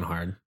too fucking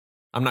hard.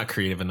 I'm not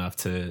creative enough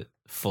to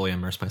fully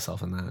immerse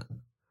myself in that.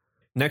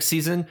 Next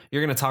season,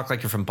 you're going to talk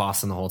like you're from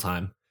Boston the whole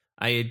time.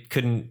 I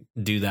couldn't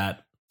do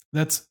that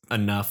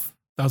enough.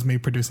 That was me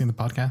producing the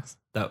podcast.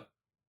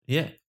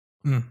 Yeah.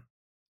 Mm.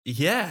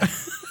 Yeah.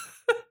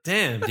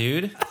 Damn,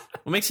 dude.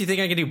 What makes you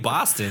think I can do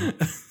Boston?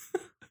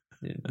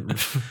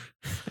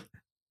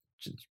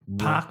 Just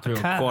walk through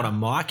a quarter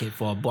market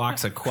for a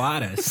box of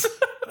quarters.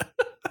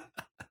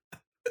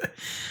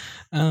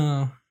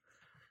 I'm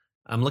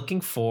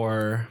looking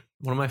for,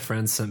 one of my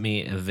friends sent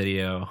me a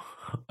video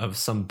of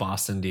some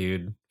Boston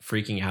dude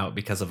freaking out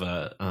because of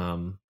a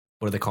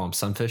what do they call them?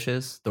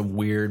 Sunfishes? The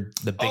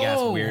big ass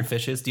weird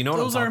fishes. Do you know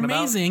what I'm talking about?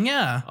 Those are amazing,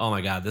 yeah. Oh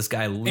my God, this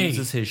guy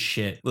loses his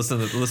shit. Listen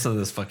to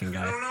this fucking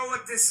guy. I don't know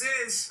what this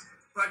is,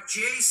 but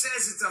Jay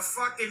says it's a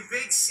fucking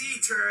big sea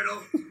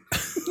turtle.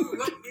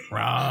 Look,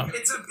 Rob.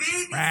 it's a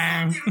baby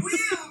Wrong. fucking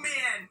whale,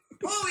 man.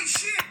 Holy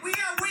shit, we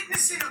are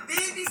witnessing a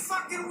baby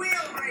fucking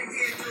whale right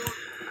here, dude.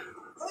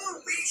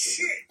 Holy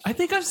shit. I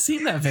think I've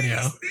seen that video.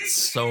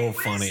 So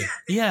funny.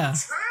 Yeah.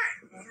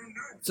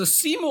 It's a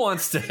sea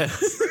monster.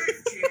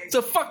 It's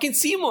a fucking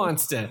sea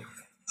monster. Jay,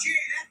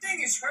 that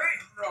thing is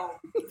hurting, bro.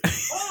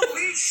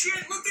 Holy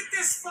shit, look at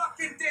this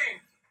fucking thing.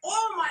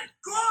 Oh my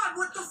God,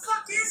 what the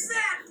fuck is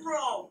that,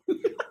 bro?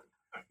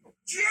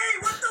 Jay,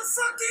 what the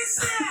fuck is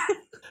that?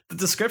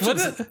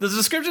 The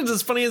description's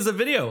as funny as the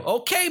video.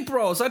 Okay,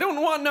 bros, I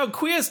don't want no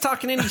queers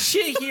talking any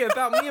shit here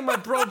about me and my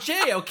bro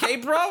Jay, okay,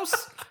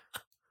 bros?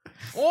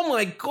 Oh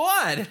my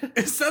God.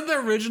 Is that the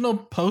original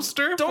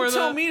poster? Don't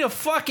tell me to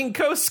fucking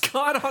Coast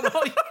Guard on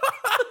all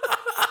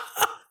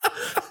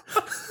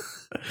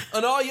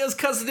on all yours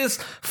because of this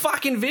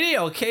fucking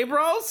video, okay,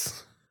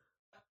 bros?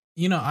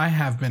 You know, I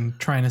have been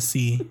trying to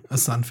see a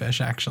sunfish,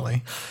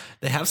 actually.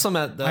 They have some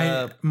at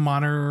the...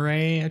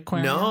 Monterey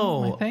Aquarium,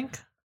 No. I think.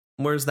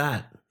 Where's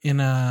that? In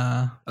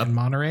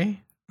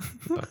Monterey.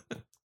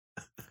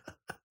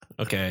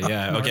 Okay,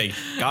 yeah, okay.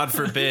 God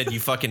forbid you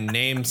fucking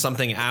name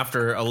something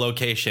after a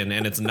location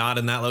and it's not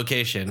in that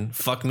location.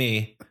 Fuck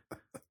me.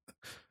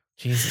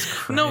 Jesus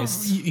Christ. No,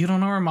 you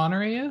don't know where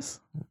Monterey is?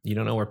 You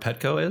don't know where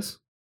Petco is?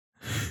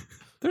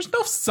 There's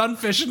no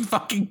sunfish in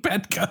fucking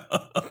Petco.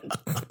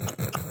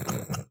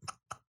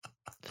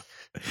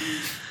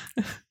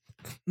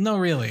 No,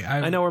 really.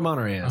 I know where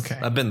Monterey is. Okay.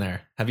 I've been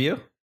there. Have you?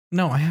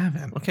 No, I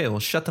haven't. Okay, well,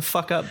 shut the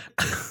fuck up.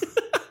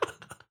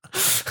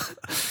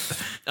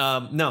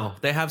 No,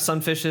 they have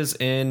sunfishes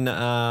in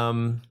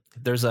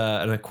There's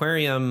an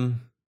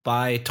aquarium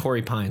by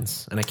Torrey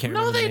Pines, and I can't No,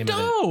 remember the they name of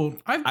it.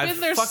 don't. I've been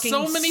there fucking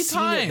so many seen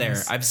it times.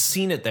 there. I've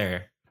seen it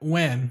there.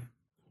 When?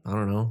 I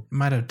don't know.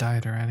 Might have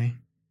died already.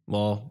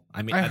 Well,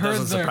 I mean, I that heard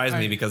doesn't they're- surprise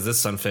me because this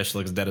sunfish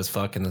looks dead as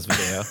fuck in this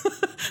video.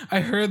 I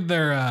heard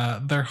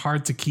they're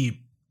hard to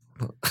keep.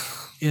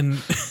 In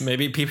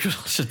Maybe people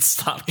should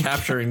stop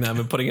capturing them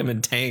and putting them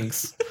in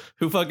tanks.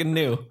 Who fucking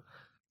knew?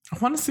 I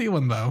want to see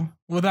one though,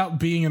 without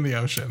being in the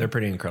ocean. They're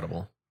pretty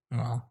incredible.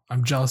 Well,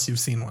 I'm jealous you've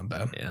seen one,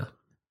 then. Yeah.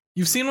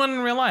 You've seen one in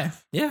real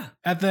life Yeah.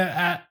 at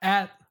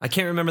I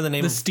can't remember the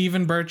name. the of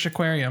Stephen Birch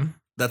Aquarium.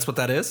 That's what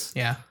that is?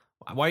 Yeah,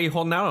 Why are you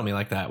holding out on me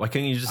like that? Why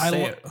couldn't you just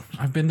say it?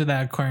 I've been to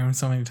that aquarium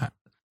so many times.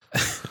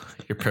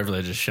 Your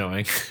privilege is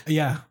showing.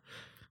 Yeah,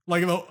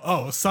 like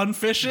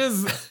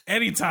sunfishes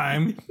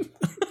anytime.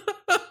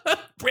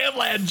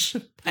 Privilege.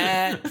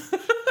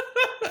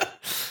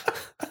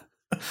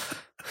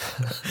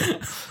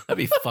 That'd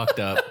be fucked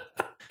up.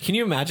 Can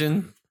you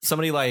imagine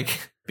somebody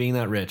like being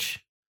that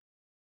rich?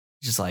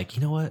 Just like,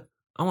 you know what?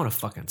 I want a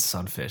fucking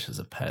sunfish as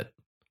a pet.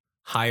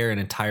 Hire an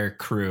entire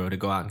crew to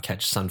go out and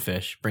catch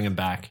sunfish, bring them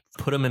back,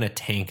 put them in a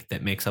tank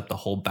that makes up the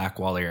whole back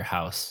wall of your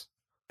house.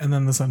 And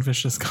then the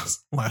sunfish just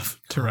goes left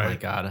to right. Oh my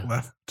God.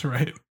 Left to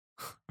right.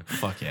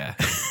 Fuck yeah.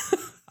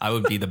 I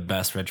would be the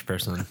best rich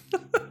person.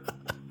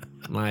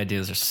 My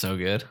ideas are so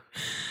good.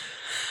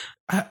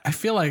 I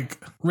feel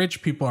like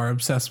rich people are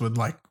obsessed with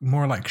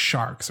more like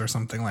sharks or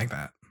something like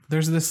that.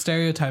 There's this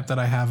stereotype that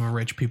I have of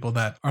rich people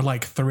that are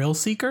like thrill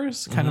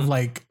seekers, kind of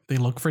like they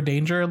look for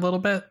danger a little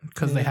bit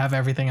because they have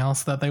everything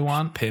else that they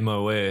want. Pay my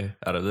way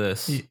out of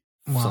this. If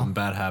something Well,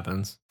 bad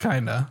happens.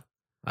 kinda.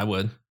 I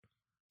would.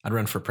 I'd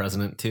run for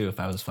president too if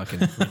I was fucking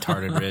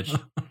retarded rich.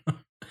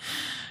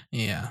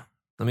 Yeah.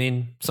 I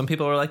mean, some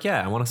people are like,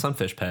 yeah, I want a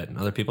sunfish pet. And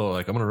other people are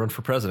like, I'm going to run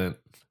for president.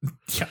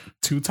 Yeah.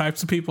 Two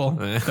types of people.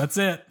 That's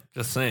it.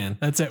 Just saying.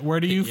 That's it. Where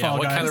do you Yeah, fall,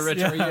 what guys? kind of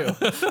rich are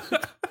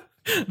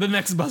you? The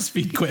next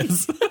BuzzFeed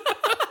quiz.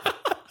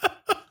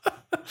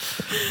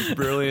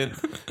 Brilliant.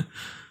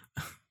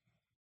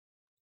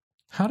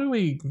 How do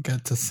we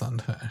get to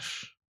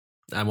sunfish?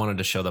 I wanted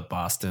to show the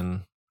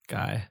Boston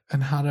guy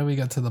And how do we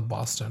get to the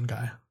Boston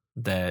guy?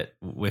 that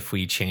if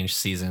we change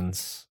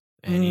seasons,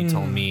 and he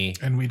told me,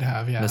 And we'd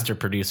have, Mr.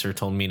 Producer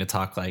told me to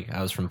talk like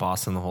I was from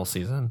Boston the whole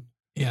season.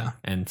 Yeah.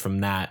 And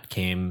from that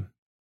came,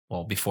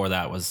 well, before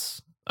that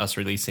was us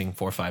releasing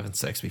 4, 5, and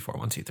 6 before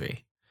 1, 2,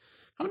 3.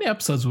 How many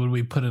episodes would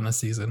we put in a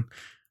season?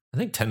 I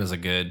think 10 is a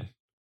good.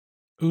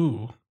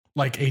 Ooh.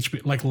 Like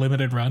HBO, like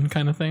limited run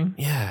kind of thing?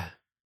 Yeah.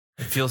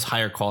 It feels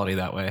higher quality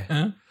that way.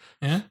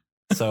 Yeah.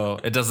 So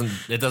it doesn't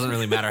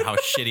really matter how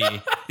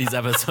shitty these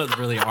episodes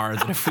really are.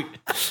 That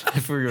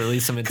if we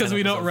release them in Because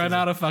we don't run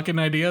out of fucking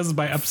ideas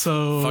by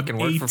episode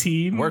fucking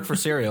 18. work for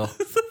Serial.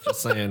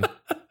 Just saying.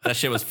 That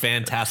shit was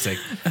fantastic.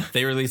 If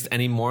they released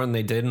any more than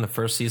they did in the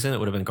first season, it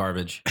would have been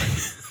garbage.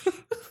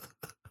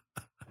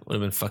 Would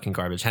have been fucking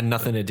garbage. Had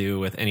nothing to do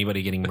with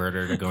anybody getting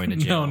murdered or going to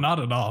jail. No, not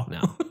at all.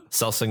 No.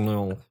 Cell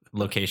signal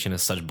location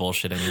is such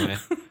bullshit anyway.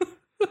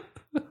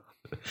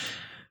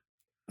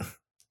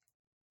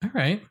 All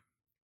right.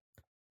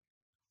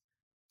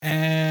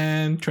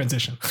 And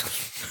transition.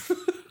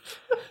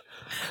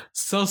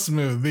 So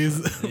smooth.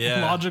 These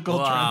Yeah. logical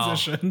Wow.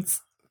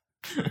 transitions.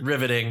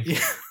 Riveting.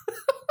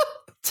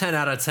 10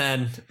 out of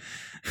 10.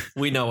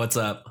 We know what's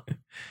up.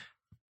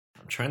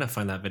 I'm trying to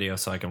find that video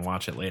so I can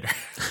watch it later.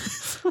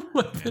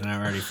 And I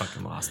already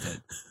fucking lost it.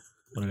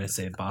 What did I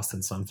say?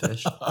 Boston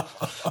Sunfish?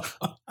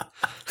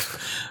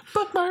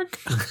 Bookmark.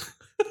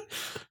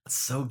 It's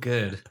so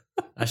good.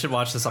 I should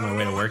watch this on my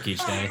way to work each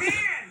day. Man,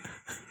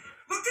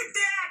 look at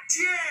that,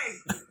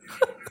 Jay!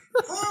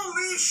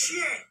 Holy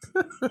shit!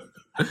 What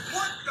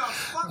the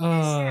fuck is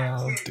that?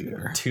 Oh, Jay?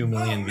 dear. 2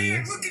 million Man,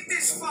 views. look at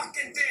this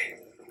fucking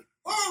thing!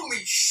 Holy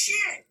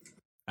shit!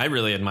 I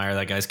really admire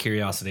that guy's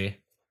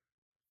curiosity.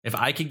 If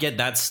I could get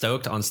that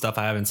stoked on stuff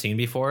I haven't seen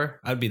before,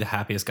 I'd be the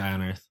happiest guy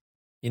on earth.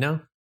 You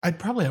know? I'd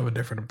probably have a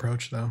different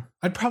approach, though.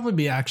 I'd probably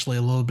be actually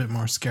a little bit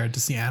more scared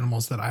to see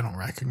animals that I don't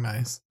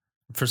recognize.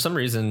 For some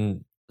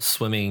reason,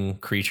 swimming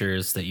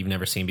creatures that you've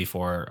never seen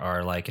before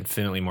are like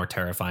infinitely more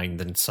terrifying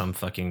than some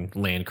fucking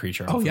land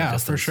creature. Oh, off in the yeah, for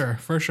distance. sure.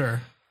 For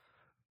sure.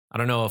 I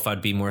don't know if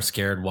I'd be more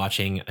scared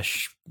watching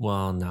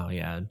well, no,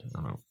 yeah, I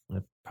don't know.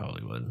 I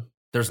probably would.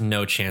 There's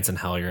no chance in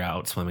hell you're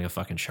out swimming a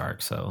fucking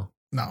shark, so.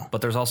 No.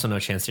 But there's also no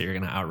chance that you're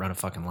going to outrun a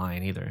fucking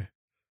lion either.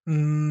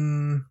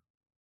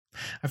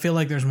 I feel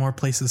like there's more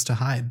places to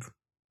hide.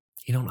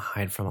 You don't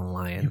hide from a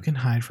lion. You can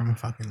hide from a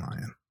fucking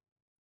lion.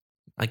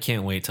 I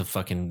can't wait to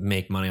fucking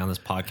make money on this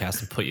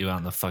podcast and put you out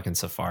in the fucking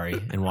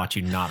safari and watch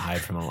you not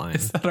hide from a lion.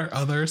 Is that our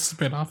other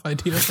spin-off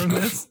idea from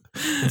this?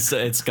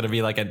 It's going to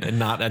be like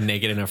not a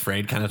naked and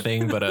afraid kind of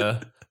thing,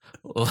 but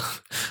what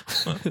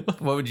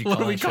would you call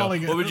What are we that show?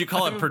 calling it? What would you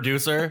call it,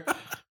 producer?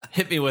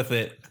 Hit me with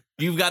it.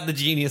 You've got the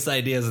genius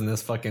ideas in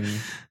this fucking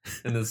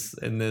in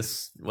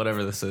this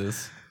whatever this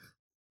is.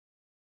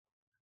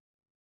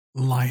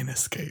 Lion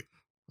escape.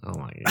 Oh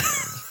my god.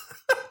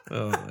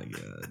 Oh my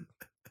god.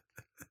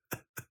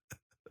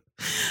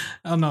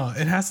 Oh no,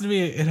 it has to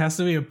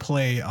be a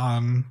play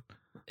on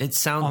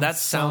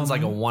sounds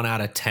like a 1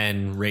 out of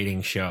 10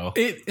 rating show.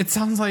 It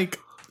sounds like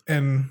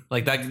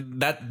like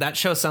that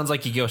show sounds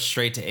like you go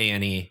straight to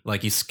A&E.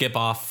 Like you skip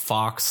off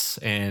Fox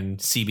and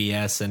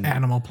CBS and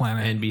Animal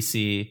Planet,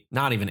 NBC.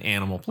 Not even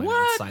Animal Planet.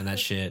 What? Sign that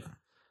shit.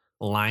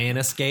 Lion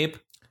Escape.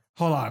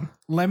 Hold on,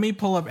 let me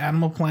pull up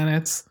Animal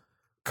Planet's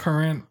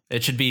current.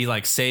 It should be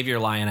like Save Your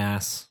Lion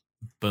Ass.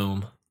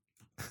 Boom.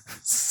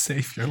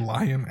 Save your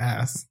lion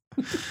ass.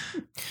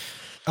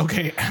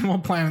 Okay, Animal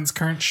Planet's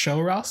current show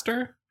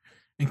roster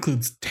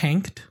includes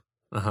Tanked,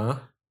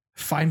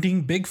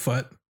 Finding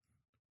Bigfoot,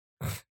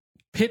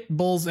 Pit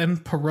Bulls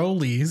and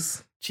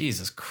Parolees,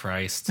 Jesus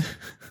Christ.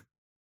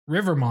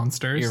 River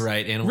Monsters. You're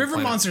right. Animal River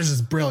Planet. Monsters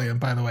is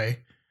brilliant, by the way.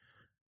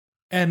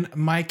 And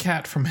My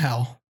Cat from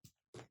Hell.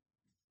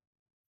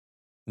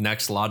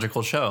 Next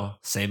logical show.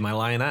 Save My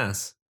Lion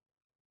Ass.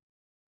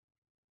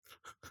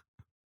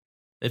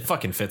 It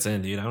fucking fits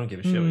in, dude. I don't give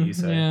a shit what you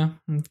say. Yeah,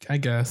 I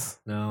guess.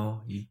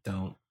 No, you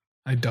don't.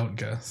 I don't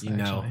guess. You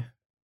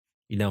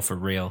know for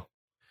real.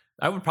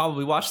 I would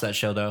probably watch that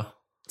show though.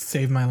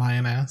 Save My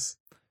Lion Ass.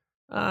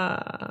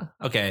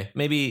 Okay,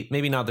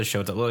 maybe not the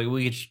show.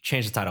 We could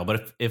change the title,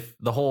 but if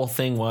the whole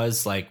thing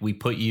was like we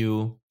put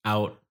you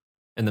out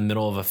in the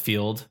middle of a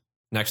field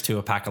next to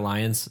a pack of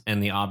lions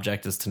and the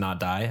object is to not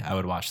die, I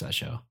would watch that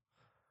show.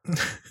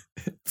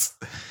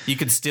 You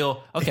could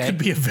steal. Okay, it could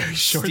be a very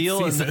short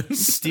season.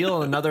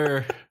 Steal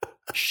another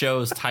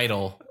show's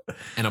title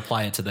and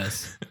apply it to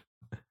this.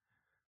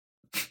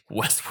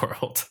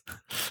 Westworld.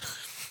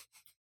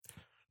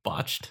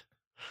 Botched.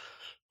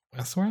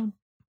 Westworld?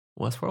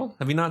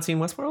 Have you not seen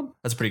Westworld?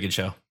 That's a pretty good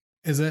show.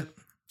 Is it?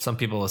 Some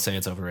people will say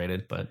it's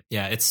overrated, but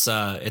yeah, it's.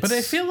 But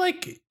I feel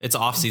like it's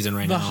off season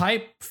right now. The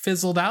hype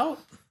fizzled out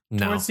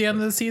towards the end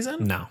of the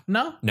season.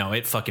 No,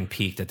 it fucking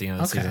peaked at the end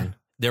of the season.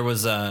 There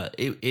was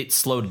it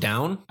slowed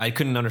down. I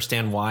couldn't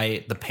understand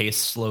why the pace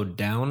slowed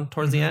down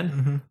towards the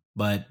end,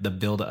 but the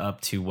build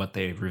up to what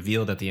they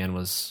revealed at the end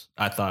was,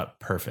 I thought,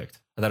 perfect.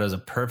 I thought it was a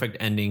perfect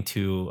ending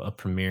to a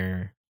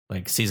premiere,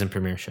 like season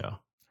premiere show.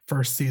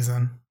 First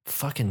season.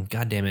 Fucking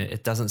goddamn it!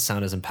 It doesn't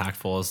sound as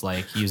impactful as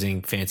like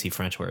using fancy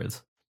French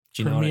words.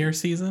 Do you premiere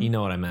season? You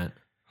know what I meant.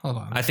 Hold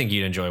on. I think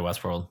you'd enjoy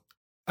Westworld.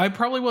 I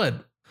probably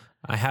would.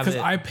 I have because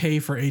I pay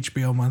for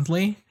HBO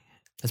monthly.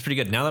 That's pretty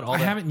good. Now that I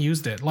haven't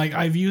used it. Like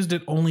I've used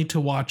it only to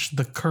watch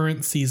the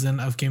current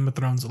season of Game of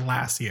Thrones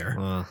last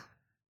year.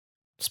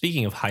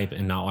 Speaking of hype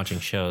and not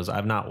watching shows,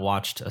 I've not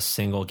watched a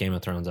single Game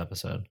of Thrones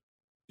episode.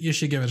 You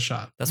should give it a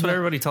shot. That's what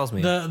everybody tells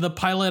me. The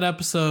pilot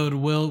episode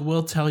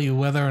will tell you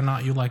whether or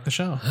not you like the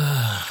show.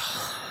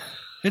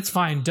 It's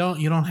fine.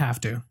 You don't have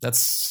to.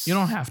 You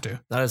don't have to.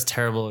 That is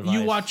terrible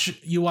advice.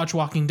 You watch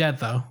Walking Dead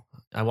though.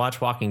 I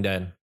watch Walking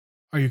Dead.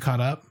 Are you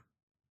caught up?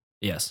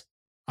 Yes.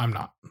 I'm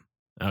not.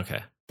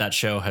 Okay. That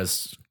show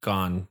has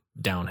gone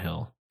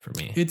downhill for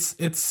me.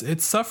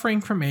 It's suffering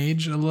from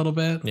age a little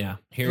bit. Yeah.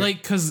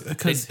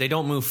 Because they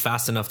don't move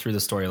fast enough through the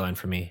storyline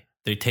for me.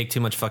 They take too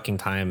much fucking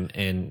time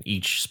in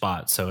each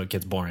spot, so it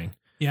gets boring.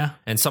 Yeah.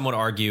 And some would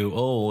argue,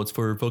 it's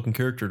for fucking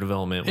character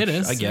development. Which it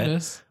is. I get. It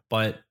is.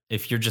 But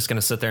if you're just going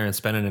to sit there and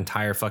spend an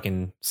entire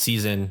fucking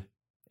season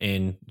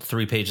in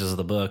 3 pages of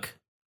the book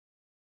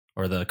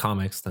or the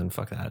comics, then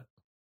fuck that.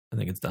 I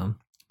think it's dumb.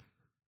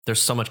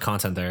 There's so much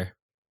content there.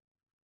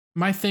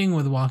 My thing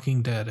with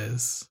Walking Dead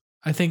is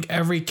I think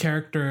every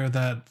character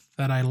that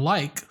I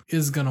like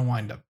is going to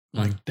wind up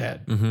like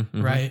dead.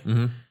 Right.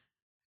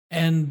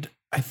 And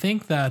I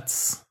think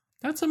that's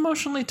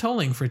emotionally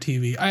tolling for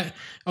TV.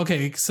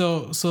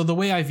 So the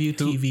way I view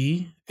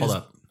TV Hold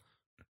up.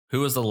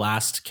 Who was the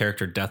last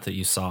character death that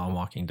you saw on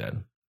Walking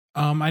Dead?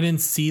 I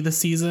didn't see the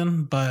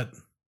season, but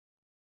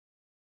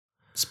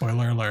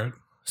spoiler alert.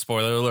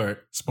 Spoiler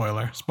alert.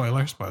 Spoiler.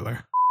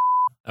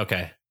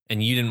 Okay.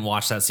 And you didn't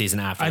watch that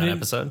season after that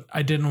episode?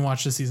 I didn't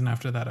watch the season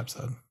after that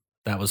episode.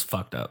 That was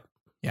fucked up.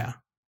 Yeah.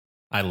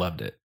 I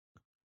loved it.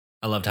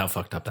 I loved how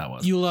fucked up that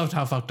was. You loved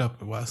how fucked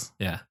up it was.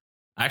 Yeah.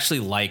 I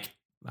actually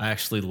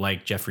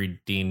like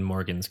Jeffrey Dean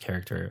Morgan's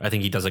character. I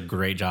think he does a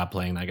great job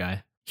playing that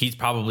guy. He's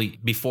probably,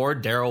 before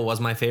Daryl was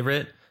my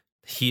favorite,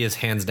 he is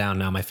hands down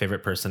now my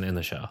favorite person in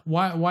the show.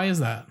 Why is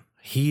that?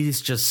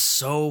 He's just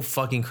so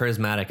fucking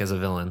charismatic as a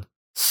villain.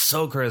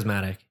 So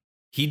charismatic.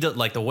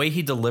 Like the way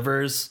he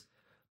delivers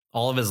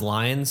all of his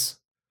lines,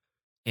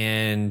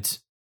 and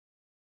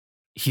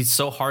he's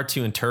so hard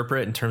to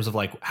interpret in terms of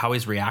like how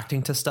he's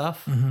reacting to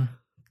stuff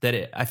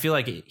that I feel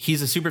like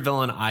he's a super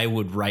villain I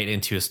would write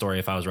into a story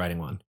if I was writing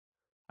one.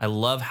 I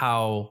love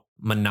how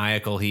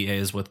maniacal he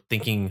is with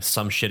thinking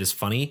some shit is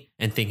funny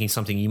and thinking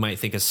something you might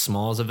think is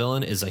small as a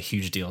villain is a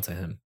huge deal to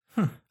him.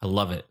 I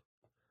love it.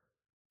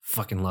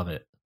 Fucking love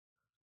it.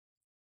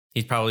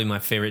 He's probably my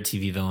favorite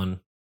TV villain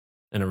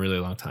in a really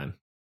long time.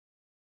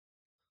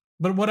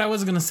 But what I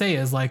was going to say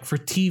is, like, for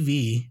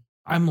TV,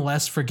 I'm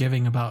less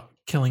forgiving about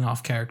killing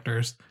off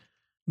characters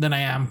than I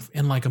am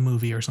in like a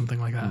movie or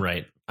something like that.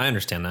 Right. I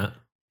understand that.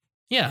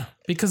 Yeah,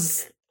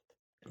 because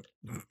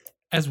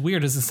as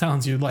weird as it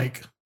sounds, you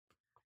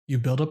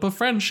build up a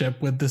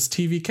friendship with this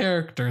TV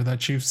character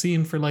that you've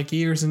seen for like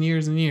years and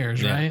years and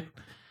years, right?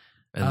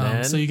 And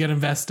then so you get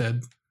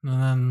invested,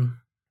 and then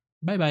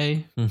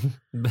bye-bye.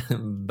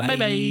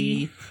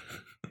 Bye-bye.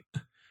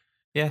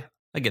 Yeah,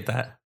 I get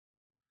that.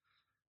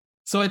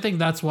 So I think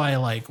that's why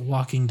like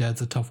Walking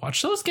Dead's a tough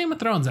watch. So is Game of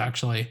Thrones,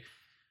 actually.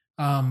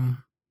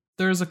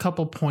 There's a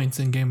couple points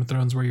in Game of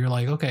Thrones where you're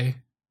like, okay,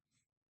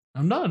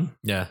 I'm done.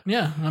 Yeah.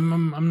 Yeah,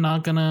 I'm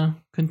not gonna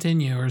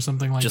continue or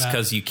something like Just that.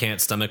 because you can't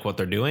stomach what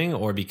they're doing,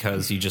 or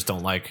because you just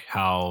don't like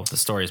how the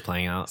story is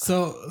playing out.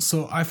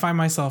 So I find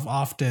myself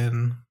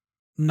often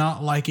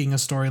not liking a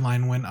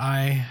storyline when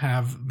I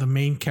have the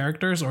main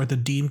characters or the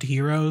deemed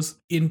heroes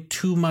in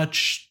too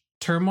much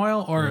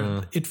turmoil,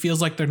 or it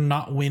feels like they're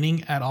not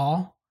winning at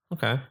all.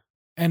 Okay.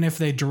 And if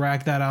they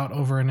drag that out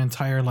over an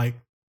entire like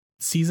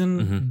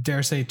season,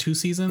 dare say 2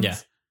 seasons, Yeah.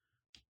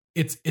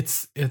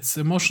 it's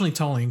emotionally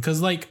tolling.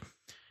 Because like,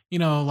 you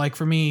know, like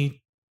for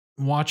me,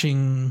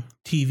 watching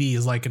TV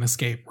is like an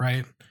escape,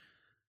 right?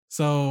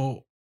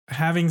 So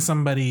having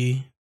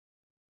somebody,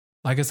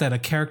 like I said, a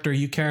character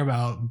you care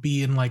about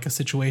be in like a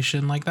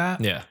situation like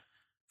that Yeah.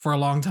 for a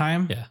long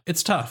time, Yeah.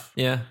 it's tough.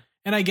 Yeah.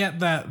 And I get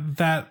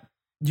that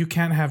you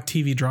can't have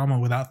TV drama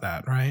without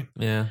that, right?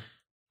 Yeah.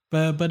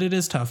 But it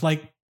is tough.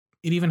 Like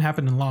it even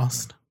happened in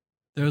Lost.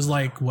 There was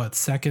like what,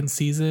 2nd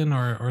season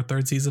or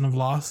 3rd season of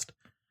Lost.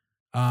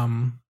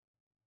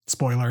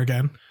 Spoiler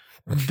again.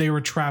 They were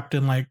trapped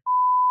in like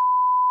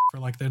for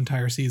like the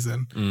entire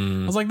season.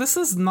 I was like, this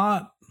is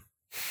not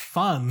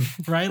fun,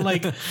 right?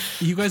 Like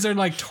you guys are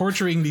like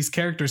torturing these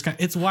characters.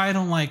 It's why I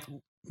don't like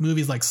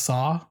movies like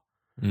Saw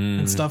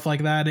and stuff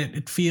like that.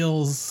 It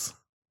feels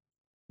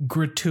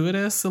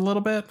gratuitous a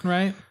little bit,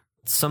 right?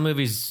 Some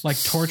movies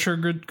Like torture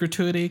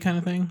gratuity kind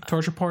of thing,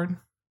 torture porn.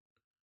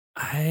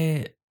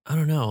 I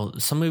don't know.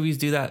 Some movies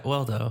do that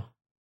well though.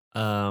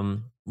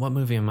 What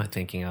movie am I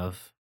thinking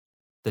of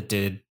that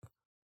did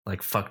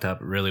like fucked up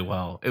really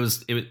well?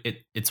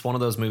 It's one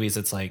of those movies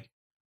that's like,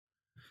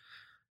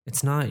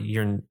 it's not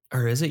your,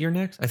 or is it Your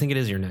Next? I think it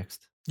is Your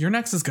Next. Your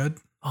Next is good.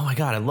 Oh my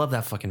God, I love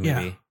that fucking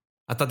movie. Yeah.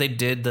 I thought they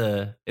did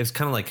it was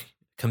kind of like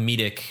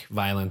comedic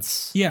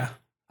violence. Yeah.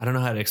 I don't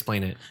know how to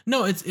explain it.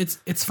 No,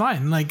 it's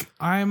fine. Like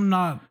I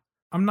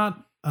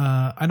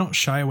don't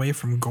shy away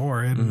from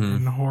gore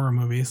in horror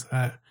movies.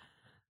 I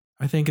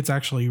think it's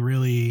actually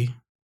really,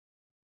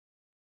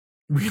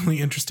 really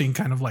interesting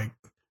kind of like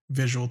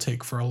visual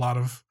take for a lot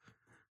of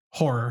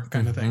horror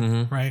kind of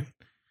thing, right?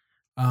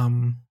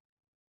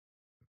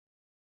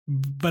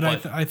 But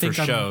I think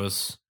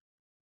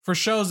for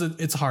shows,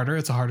 it's harder.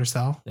 It's a harder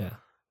sell. yeah.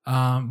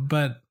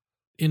 But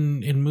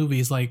in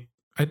movies, like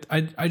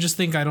I just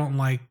think I don't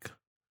like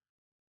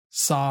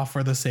Saw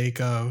for the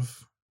sake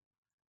of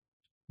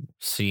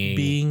Seeing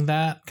being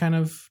that kind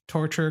of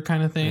torture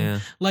kind of thing. Yeah.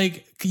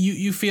 Like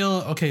you feel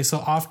okay. So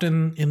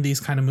often in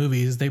these kind of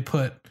movies, they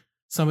put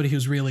somebody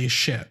who's really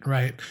shit,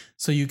 right?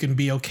 So you can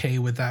be okay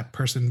with that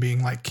person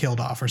being like killed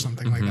off or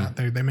something like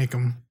that. They make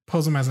them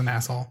pose them as an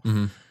asshole.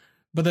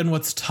 But then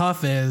what's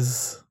tough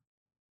is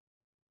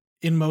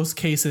in most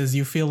cases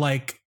you feel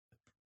like,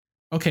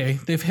 okay,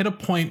 they've hit a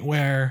point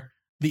where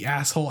the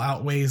asshole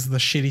outweighs the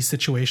shitty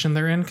situation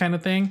they're in kind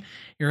of thing.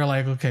 You're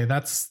like, okay,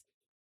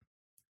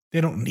 they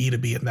don't need to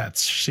be in that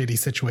shitty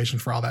situation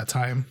for all that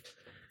time.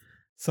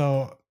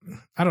 So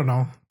I don't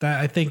know.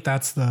 I think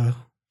that's the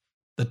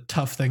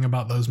tough thing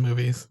about those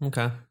movies.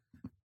 Okay.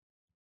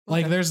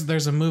 Like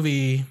there's a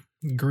movie,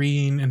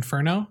 Green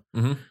Inferno,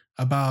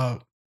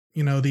 about,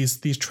 you know,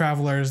 these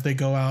travelers, they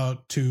go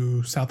out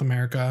to South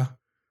America.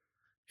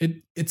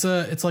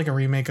 It's like a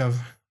remake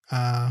of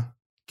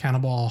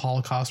Cannibal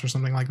Holocaust or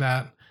something like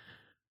that.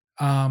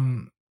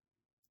 And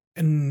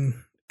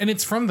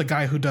it's from the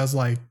guy who does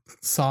like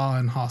Saw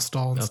and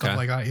Hostel and stuff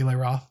like that, Eli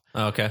Roth.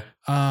 Oh, okay.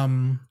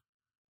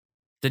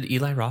 Did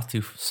Eli Roth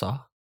do Saw?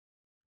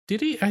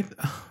 Did he?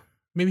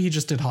 Maybe he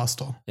just did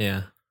Hostel.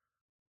 Yeah.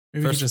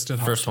 Maybe he just did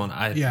Hostel. First one.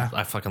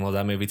 I fucking love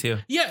that movie too.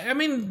 Yeah, I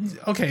mean,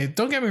 okay,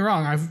 don't get me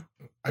wrong.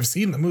 I've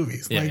seen the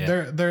movies. Yeah,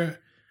 like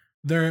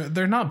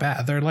they're not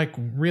bad. They're like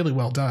really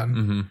well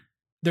done.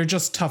 They're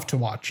just tough to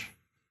watch,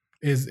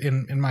 is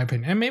in my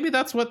opinion. And maybe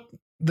that's what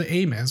the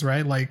aim is,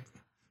 right? Like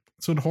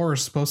that's what horror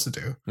is supposed to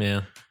do.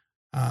 Yeah.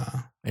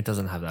 It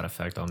doesn't have that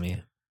effect on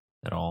me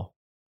at all.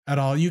 At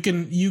all. You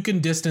can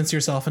distance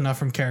yourself enough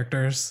from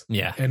characters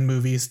and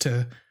movies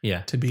to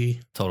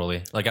be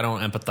totally. Like I don't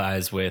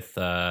empathize with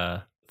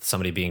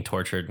somebody being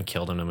tortured and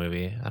killed in a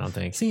movie. I don't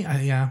think. See,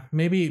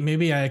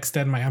 maybe I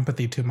extend my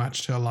empathy too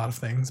much to a lot of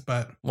things,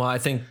 but well, I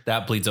think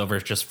that bleeds over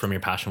just from your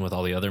passion with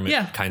all the other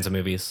kinds of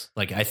movies.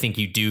 Like I think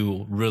you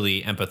do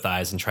really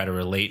empathize and try to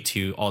relate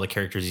to all the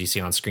characters you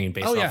see on screen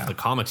based off the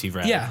comics you've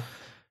read. Yeah.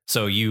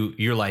 So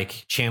you're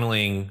like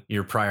channeling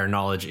your prior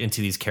knowledge into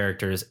these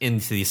characters,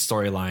 into these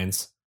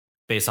storylines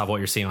based off what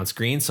you're seeing on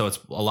screen. So it's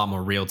a lot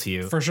more real to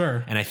you. For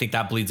sure. And I think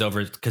that bleeds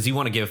over because you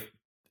want to give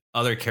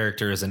other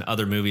characters and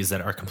other movies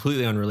that are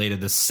completely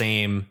unrelated the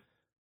same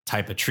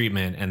type of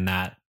treatment, and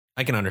that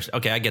I can understand.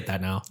 Okay, I get that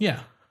now. Yeah.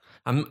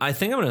 I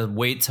think I'm going to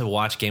wait to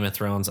watch Game of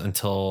Thrones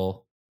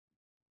until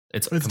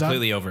It's It's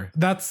completely over.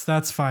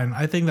 That's fine.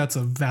 I think that's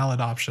a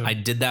valid option. I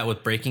did that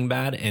with Breaking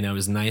Bad, and it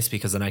was nice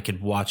because then I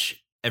could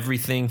watch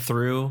everything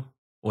through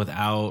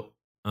without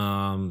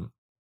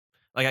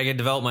like I could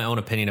develop my own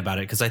opinion about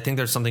it, because I think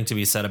there's something to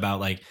be said about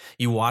like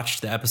you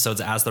watch the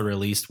episodes as they're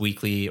released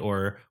weekly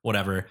or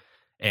whatever,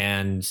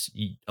 and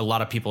a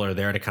lot of people are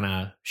there to kind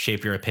of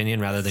shape your opinion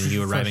rather than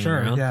you arriving on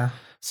your own. Yeah.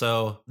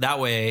 So that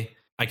way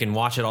I can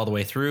watch it all the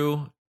way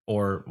through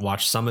or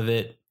watch some of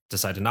it,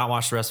 decide to not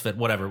watch the rest of it,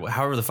 whatever,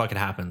 however the fuck it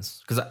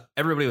happens. Because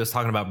everybody was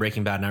talking about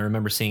Breaking Bad, and I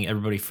remember seeing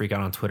everybody freak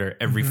out on Twitter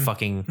every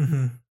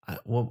fucking, I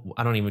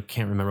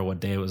can't remember what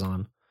day it was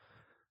on.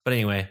 But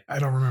anyway, I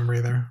don't remember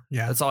either.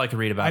 Yeah. that's all I could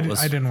read about.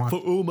 I didn't watch.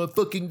 Oh my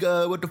fucking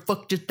god, what the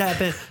fuck just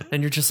happened?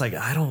 And you're just like,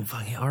 I don't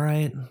fucking, all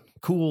right,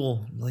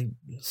 cool. Like,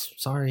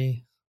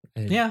 sorry.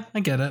 And Yeah,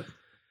 I get it.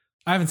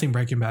 I haven't seen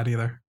Breaking Bad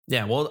either.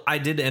 yeah, well, I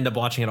did end up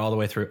watching it all the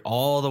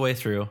way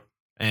through.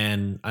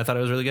 And I thought it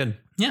was really good.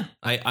 Yeah.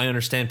 I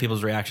understand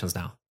people's reactions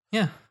now.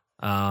 Yeah.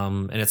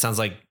 And it sounds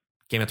like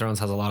Game of Thrones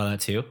has a lot of that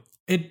too.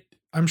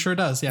 I'm sure it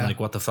does. Yeah. Like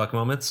what the fuck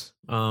moments.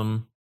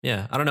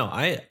 Yeah, I don't know.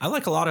 I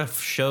like a lot of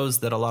shows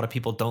that a lot of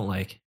people don't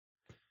like.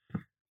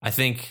 I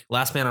think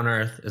Last Man on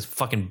Earth is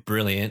fucking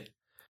brilliant.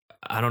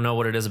 I don't know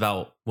what it is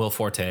about Will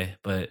Forte,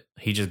 but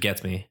he just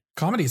gets me.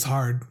 Comedy's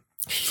hard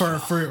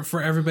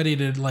for everybody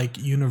to like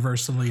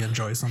universally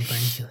enjoy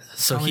something.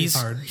 So Comedy's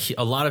hard.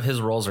 A lot of his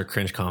roles are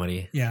cringe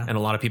comedy. Yeah. And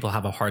a lot of people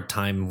have a hard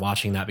time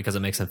watching that because it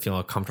makes them feel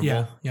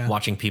uncomfortable Yeah.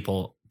 watching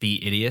people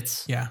be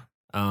idiots. Yeah.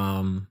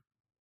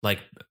 Like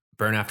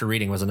Burn After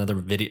Reading was another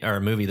video or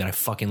a movie that I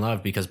fucking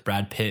love because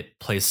Brad Pitt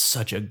plays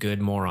such a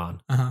good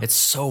moron. Uh-huh. It's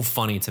so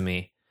funny to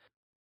me.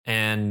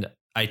 And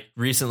I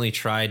recently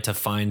tried to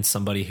find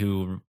somebody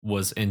who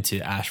was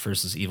into Ash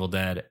versus Evil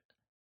Dead,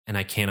 and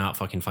I cannot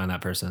fucking find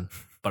that person.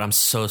 But I'm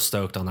so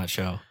stoked on that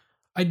show.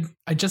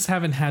 I just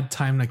haven't had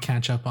time to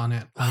catch up on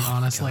it. Like, Oh my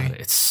honestly, God,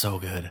 it's so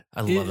good.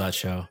 I love that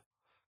show.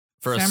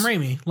 For Sam us,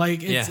 Raimi, like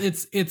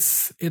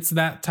it's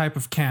that type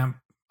of camp.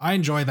 I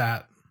enjoy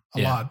that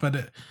a Yeah. lot,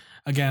 but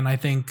again, I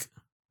think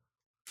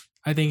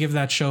if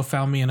that show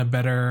found me in a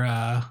better,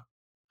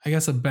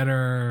 a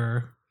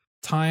better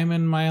time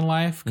in my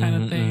life,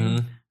 kind of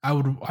thing,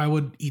 I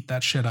would eat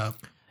that shit up.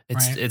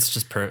 It's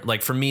just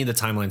like for me, the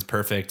timeline's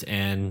perfect,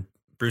 and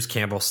Bruce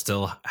Campbell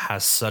still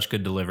has such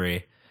good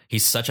delivery.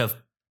 He's such a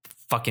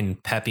fucking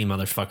peppy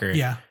motherfucker.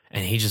 Yeah,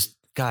 and he just,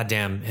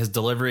 goddamn, his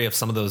delivery of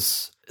some of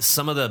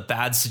the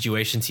bad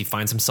situations he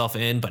finds himself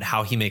in, but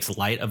how he makes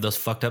light of those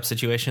fucked up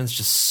situations,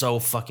 just so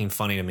fucking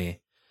funny to me.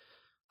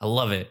 I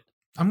love it.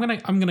 I'm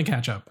gonna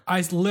catch up.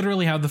 I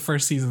literally have the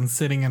first season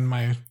sitting in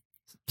my.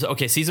 So,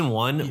 okay, season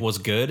 1 was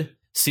good.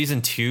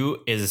 Season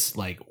 2 is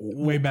like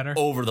Way better.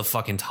 over the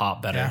fucking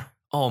top better. Yeah.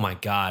 Oh my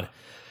God.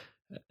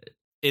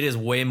 It is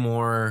way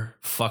more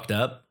fucked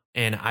up.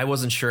 And I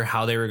wasn't sure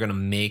how they were going to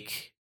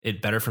make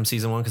it better from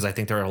season 1, because I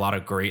think there are a lot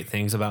of great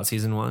things about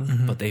season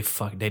 1, but they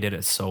did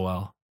it so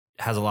well.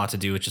 It has a lot to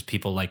do with just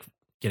people like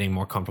getting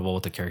more comfortable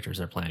with the characters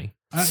they're playing.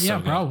 Yeah,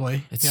 good.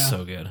 probably. It's yeah.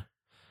 so good.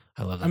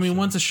 I love that. I mean, show.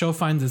 once a show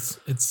finds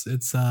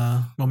its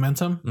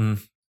momentum,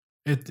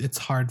 it's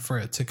hard for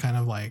it to kind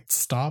of like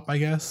stop, I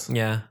guess.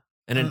 Yeah.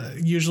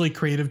 And Usually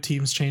creative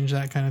teams change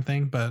that kind of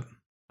thing, but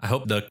I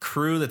hope the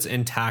crew that's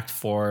intact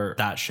for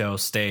that show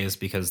stays,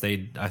 because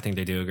I think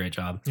they do a great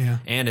job. yeah.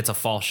 And it's a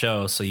fall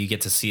show, so you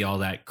get to see all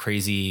that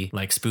crazy,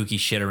 like spooky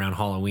shit around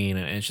Halloween,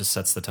 and it just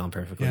sets the tone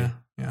perfectly. Yeah.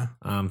 Yeah.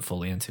 I'm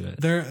fully into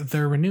it.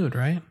 They're renewed,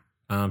 right?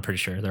 I'm pretty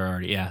sure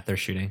they're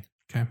shooting.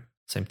 Okay.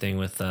 Same thing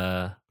with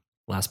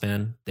Last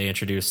Man. They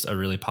introduced a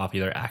really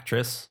popular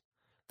actress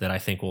that I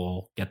think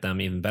will get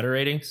them even better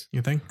ratings.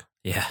 You think?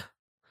 Yeah.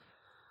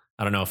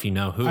 I don't know if you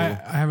know who. I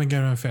haven't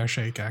given it a fair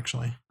shake,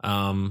 actually.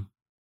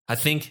 I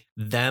think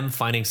them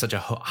finding such a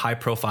high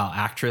profile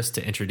actress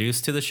to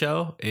introduce to the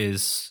show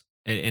it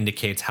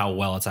indicates how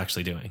well it's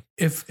actually doing.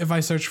 If I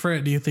search for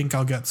it, do you think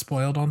I'll get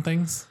spoiled on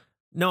things?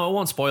 No, it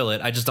won't spoil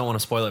it. I just don't want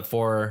to spoil it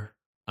for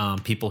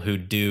people who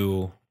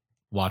do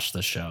watch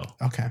the show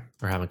Okay.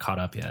 or haven't caught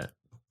up yet.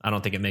 I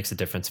don't think it makes a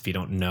difference if you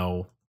don't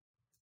know.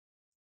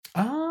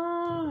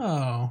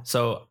 Oh.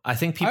 So I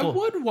think people, I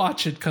would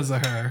watch it because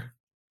of her.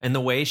 and the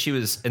way she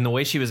was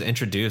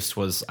introduced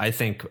was, I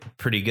think,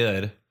 pretty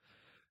good.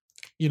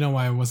 You know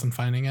why I wasn't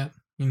finding it?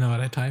 You know what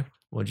I typed?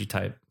 What'd you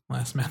type?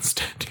 Last Man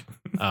Standing.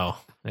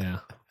 Oh, yeah.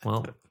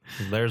 Well,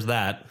 there's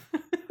that.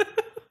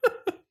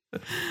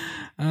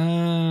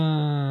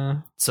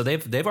 So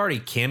they've already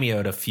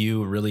cameoed a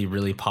few really,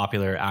 really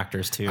popular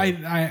actors too. I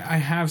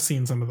have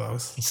seen some of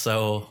those.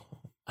 So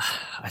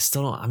I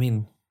still don't, I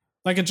mean,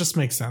 Like, it just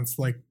makes sense.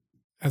 Like,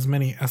 as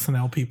many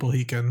SNL people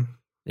he can.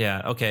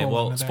 yeah. Okay. Pull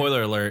Well, into there.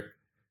 spoiler alert.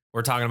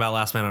 We're talking about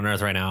Last Man on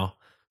Earth right now.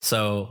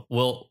 So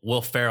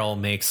Will Ferrell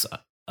makes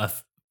a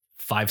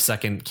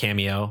 5-second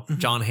cameo.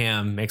 John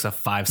Hamm makes a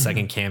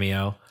 5-second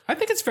cameo. I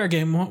think it's fair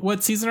game.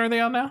 What season are they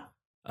on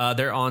now?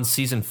 They're on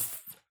season.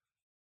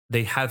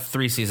 They had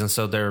 3 seasons,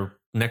 so their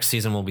next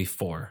season will be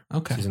 4.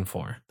 Okay. Season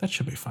 4. That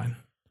should be fine.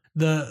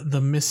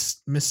 The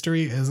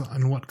mystery is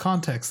on what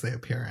context they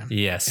appear in.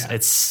 Yes, Yeah.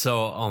 it's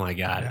so. Oh my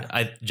god,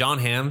 Yeah. John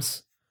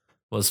Hamm's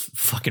was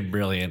fucking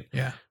brilliant.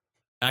 Yeah.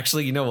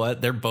 Actually, you know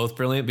what? They're both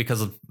brilliant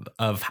because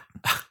of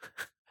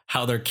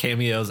how their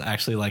cameos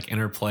actually like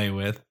interplay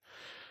with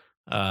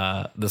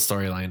the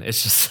storyline.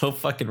 It's just so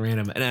fucking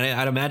random. And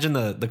I'd imagine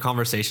the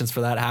conversations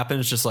for that happen.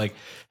 It's just like,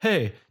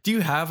 hey, do you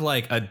have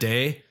like a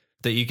day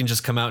that you can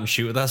just come out and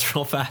shoot with us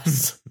real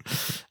fast?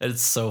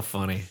 It's so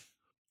funny.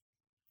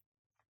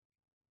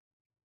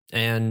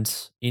 And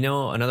you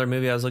know, another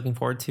movie I was looking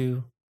forward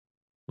to,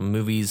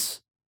 movies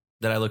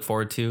that I look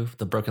forward to,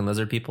 the Broken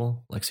Lizard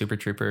people, like Super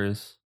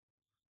Troopers.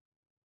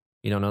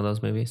 You don't know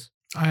those movies?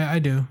 I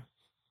do.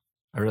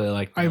 I really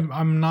like them.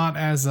 I'm not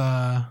as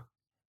well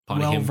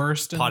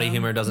versed in potty them.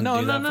 humor doesn't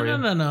do that for you?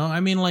 No. I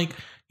mean, like,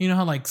 you know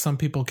how like some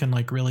people can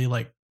like really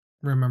like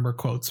remember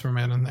quotes from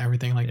it and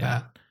everything like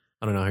that.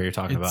 I don't know who you're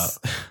talking about.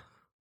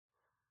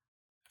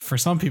 For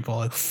some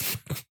people, it's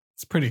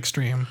pretty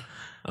extreme.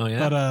 Oh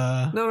yeah.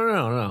 But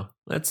no.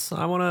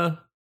 I want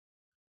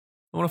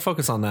to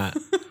focus on that.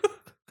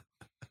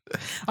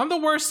 I'm the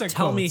worst at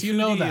Tell quotes. me, You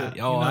know that.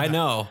 Oh, I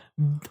know.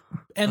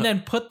 And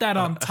then put that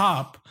on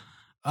top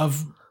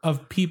of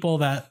people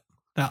that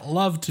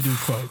love to do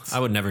quotes. I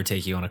would never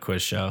take you on a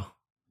quiz show.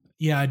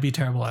 Yeah, I'd be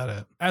terrible at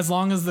it. As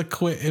long as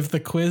if the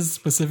quiz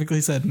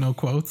specifically said no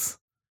quotes,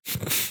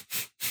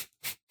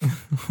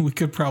 we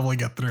could probably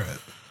get through it.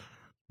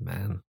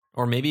 Man.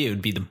 Or maybe it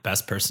would be the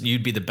best person.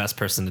 You'd be the best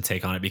person to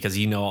take on it because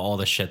you know all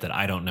the shit that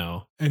I don't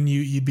know. And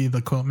you'd be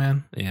the quote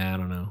man. Yeah, I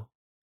don't know.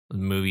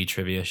 Movie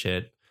trivia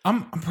shit.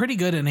 I'm pretty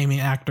good at naming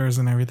actors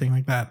and everything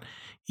like that.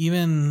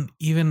 Even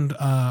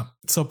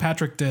so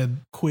Patrick did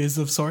quiz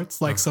of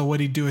sorts. Like, so what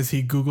he'd do is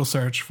he'd Google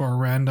search for a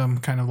random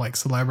kind of like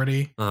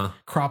celebrity,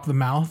 crop the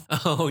mouth.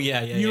 Oh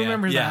yeah. You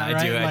remember that,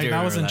 right? I do. Like,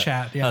 that was in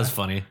chat. Yeah. That was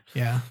funny.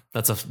 Yeah.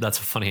 That's a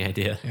funny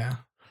idea. Yeah.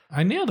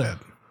 I nailed it.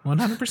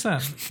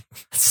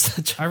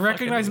 100%. I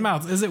recognize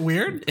mouths. Is it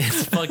weird?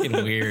 It's fucking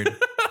weird.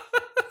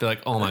 Be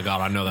like, oh my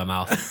God, I know that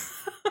mouth.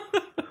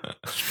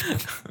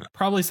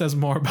 Probably says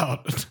more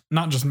about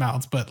not just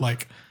mouths, but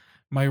like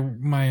my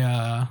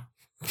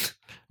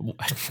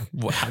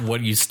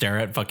what you stare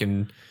at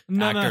fucking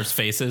actors'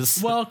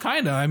 faces. Well,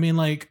 kind of. I mean,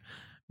 like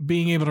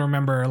being able to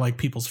remember like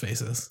people's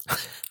faces.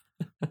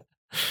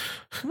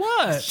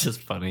 What? It's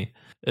just funny.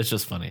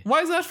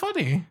 Why is that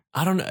funny?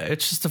 I don't know.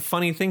 It's just a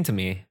funny thing to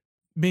me.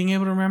 Being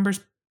able to remember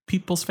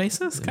people's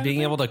faces?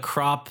 Being able to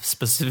crop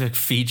specific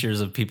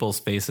features of people's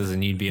faces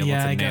and you'd be able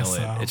to nail it.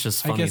 So. It's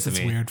just funny to me. I guess it's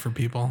weird for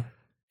people.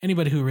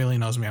 Anybody who really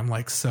knows me, I'm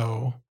like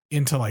so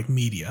into like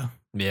media.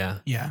 Yeah.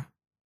 Yeah.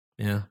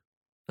 Yeah.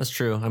 That's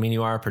true. I mean,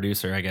 you are a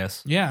producer, I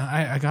guess.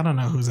 Yeah. I gotta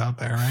know who's out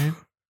there, right?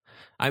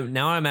 I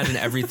imagine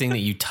everything that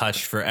you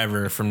touch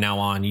forever from now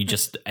on, you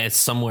just, it's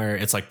somewhere,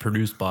 it's like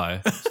produced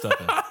by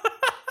stuff.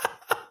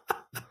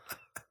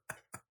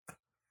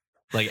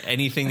 Like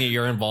anything that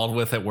you're involved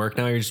with at work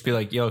now, you're just be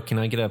like, yo, can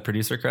I get a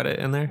producer credit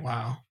in there?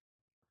 Wow.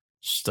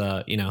 Just,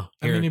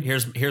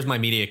 here's my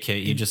media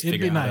kit. You just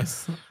figure it out.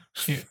 It'd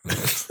be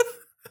nice.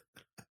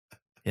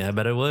 Yeah, I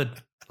bet it would.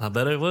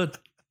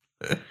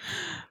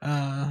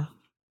 All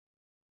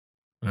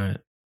right.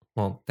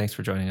 Well, thanks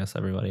for joining us,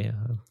 everybody.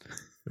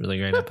 Really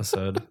great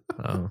episode.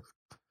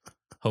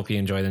 Hope you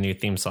enjoy the new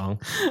theme song.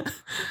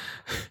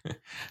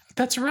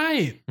 That's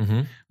right.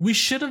 Mm-hmm. We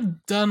should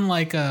have done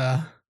like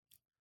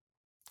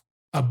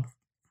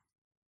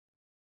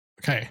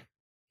Okay,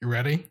 you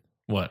ready?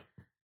 What?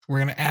 We're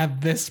going to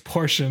add this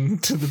portion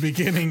to the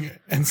beginning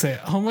and say,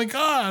 oh my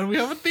God, we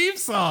have a theme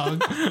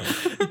song.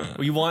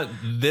 You want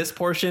this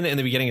portion in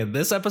the beginning of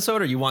this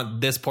episode, or you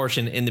want this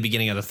portion in the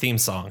beginning of the theme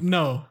song?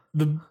 No.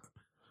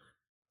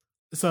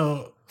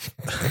 So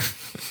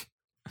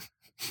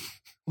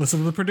listen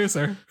to the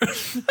producer.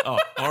 Oh,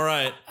 all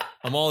right.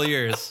 I'm all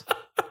ears.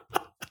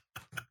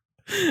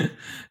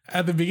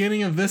 At the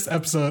beginning of this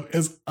episode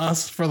is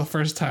us for the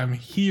first time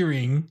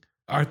hearing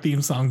our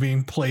theme song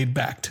being played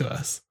back to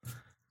us.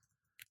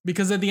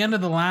 Because at the end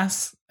of the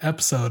last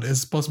episode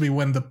is supposed to be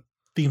when the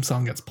theme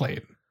song gets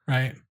played,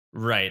 right?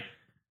 Right.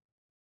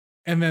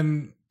 And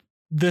then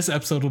this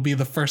episode will be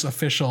the first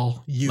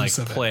official use like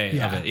of play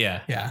it. of it.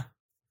 Yeah. Yeah.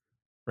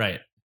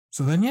 Right.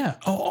 So then, yeah.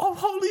 Oh,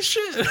 holy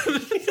shit.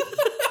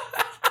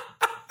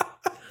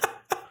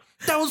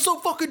 That was so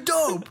fucking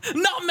dope.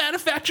 Not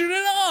manufactured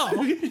at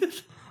all.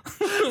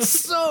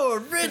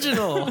 So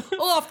original.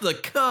 Off the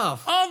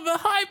cuff. On the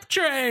hype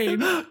train.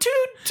 Toot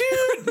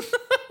toot.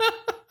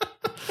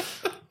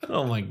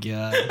 Oh my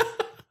God.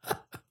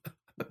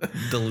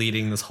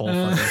 Deleting this whole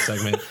fucking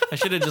segment. I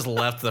should have just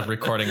left the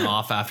recording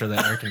off after the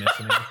air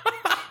conditioning.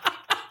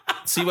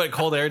 See what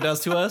cold air does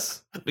to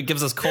us? It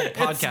gives us cold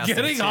podcasting. It's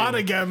getting on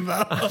again,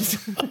 though.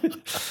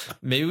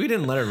 Maybe we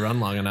didn't let it run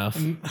long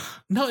enough.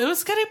 No, it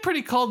was getting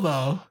pretty cold,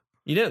 though.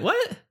 You did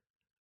what?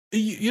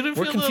 You didn't.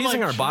 We're feel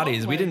confusing like our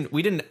bodies. We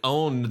didn't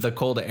own the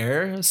cold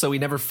air, so we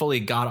never fully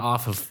got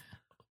off of.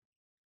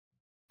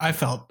 I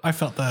felt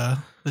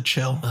the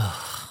chill.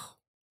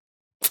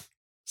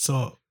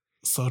 So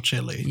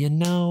chilly. You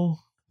know,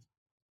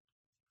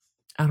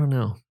 I don't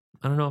know.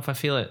 I don't know if I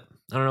feel it.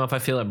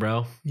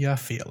 Bro. Yeah,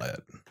 feel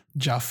it.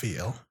 Ja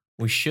feel.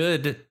 We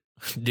should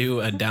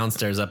do a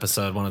downstairs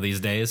episode one of these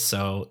days.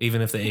 So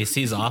even if the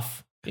AC's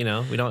off, we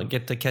don't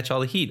get to catch all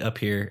the heat up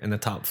here in the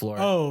top floor.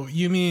 Oh,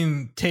 you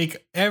mean take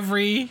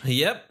every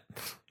Yep.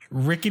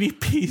 rickety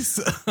piece?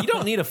 You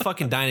don't need a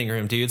fucking dining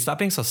room, dude. Stop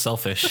being so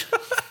selfish.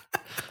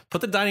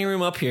 Put the dining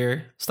room up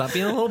here. Stop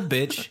being a little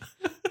bitch.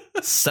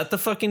 Set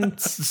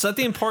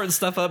the important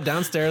stuff up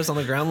downstairs on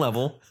the ground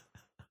level.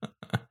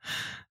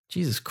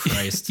 Jesus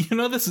Christ.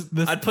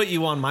 This I'd put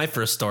you on my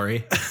first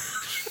story.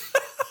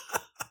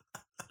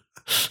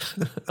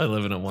 I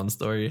live in a one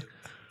story.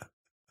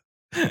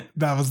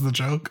 that was the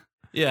joke.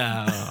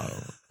 Yeah.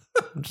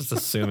 I'm just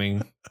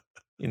assuming,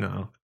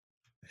 I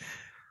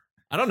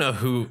don't know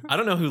who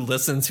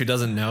listens who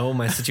doesn't know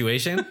my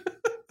situation.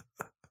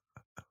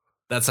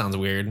 That sounds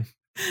weird.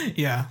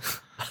 Yeah.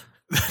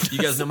 You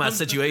guys know my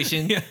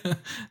situation? Yeah.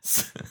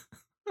 It's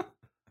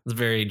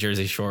very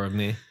Jersey Shore of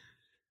me.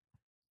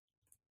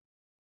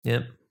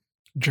 Yep.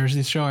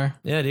 Jersey Shore.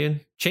 Yeah,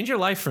 dude. Change your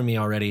life for me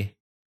already.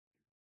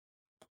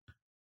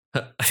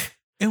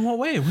 In what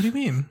way? What do you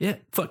mean? Yeah,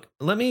 fuck.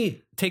 Let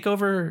me take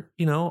over,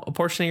 a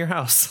portion of your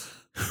house.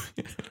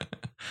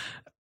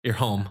 Your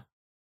home.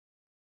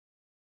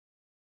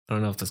 I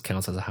don't know if this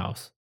counts as a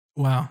house.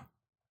 Wow.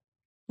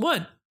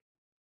 What?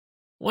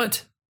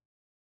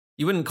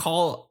 You wouldn't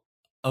call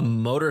a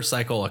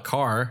motorcycle a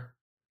car.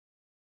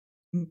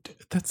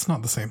 That's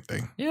not the same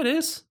thing. Yeah, it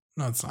is.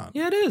 No, it's not.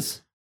 Yeah, it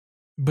is.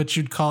 But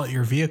you'd call it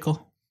your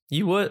vehicle.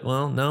 You would.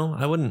 Well, no,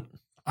 I wouldn't.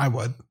 I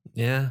would.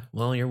 Yeah,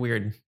 well, you're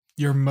weird.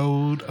 Your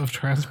mode of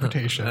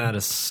transportation. That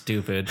is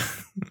stupid.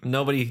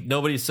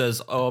 Nobody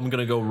says, "Oh, I'm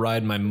gonna go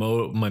ride my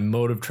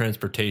mode of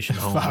transportation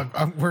home."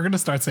 Fuck, we're gonna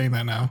start saying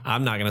that now.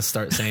 I'm not gonna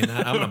start saying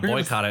that. I'm gonna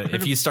boycott it.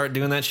 If you start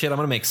doing that shit, I'm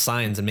gonna make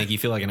signs and make you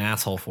feel like an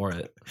asshole for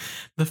it.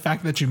 The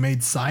fact that you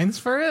made signs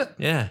for it?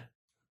 Yeah,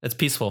 it's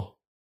peaceful.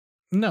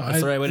 No,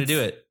 That's the right way to do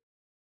it.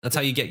 That's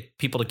how you get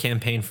people to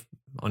campaign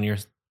on your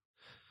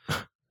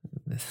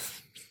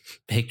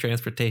make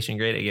transportation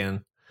great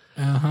again.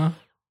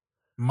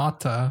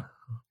 Mata.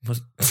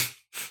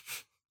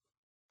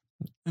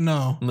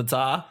 No.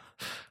 Mata.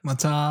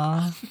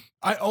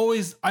 I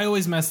always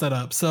mess that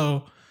up.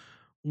 So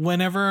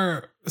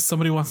whenever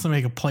somebody wants to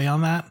make a play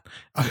on that,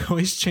 I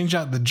always change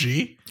out the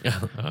G,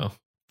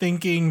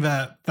 thinking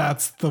that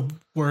that's the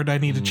word I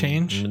need to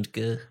change.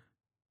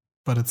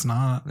 But it's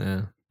not.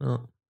 Yeah.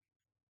 Well,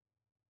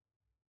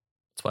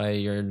 that's why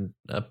you're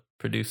a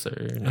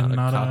producer, not a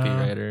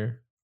copywriter.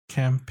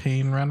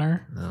 Campaign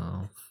runner.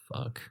 Oh,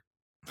 fuck.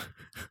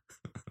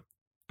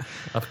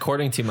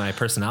 According to my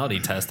personality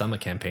test, I'm a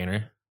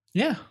campaigner.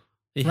 Yeah.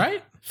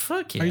 Right?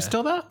 Fuck yeah. Are you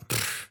still that?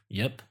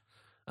 Yep.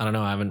 I don't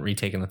know. I haven't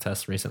retaken the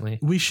test recently.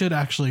 We should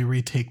actually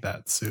retake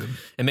that soon.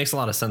 It makes a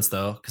lot of sense,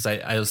 though, because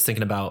I was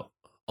thinking about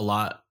a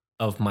lot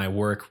of my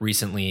work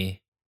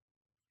recently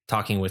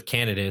talking with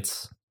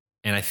candidates,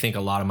 and I think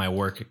a lot of my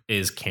work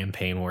is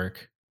campaign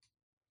work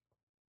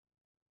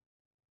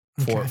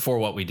for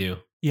what we do.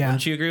 Yeah.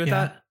 Wouldn't you agree with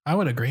that? I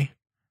would agree.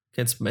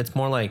 It's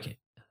more like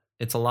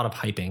it's a lot of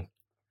hyping.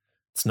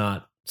 It's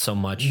not so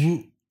much.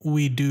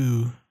 We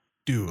do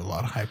a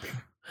lot of hyping.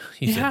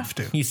 You have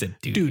to. He said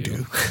do.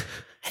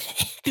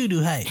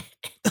 Do hype.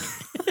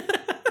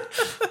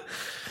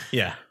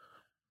 Yeah.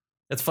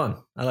 It's fun.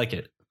 I like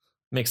it.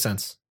 Makes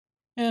sense.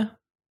 Yeah.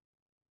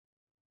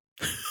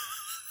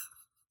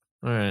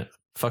 All right.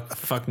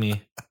 Fuck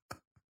me.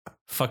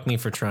 Fuck me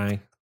for trying.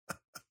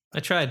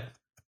 I tried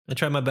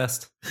my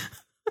best.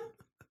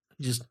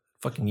 You just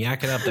fucking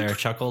yak it up there,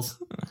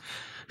 Chuckles.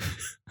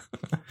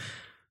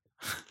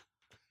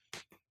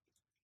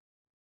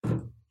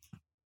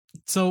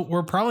 So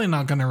we're probably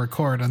not going to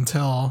record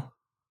until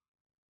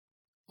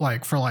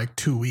for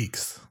 2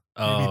 weeks.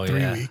 Maybe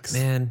 3 weeks.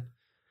 Man.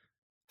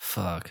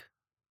 Fuck.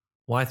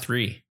 Why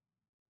 3?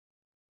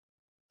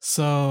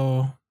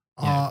 So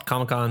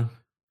Comic-Con,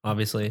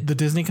 obviously. The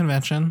Disney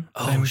convention,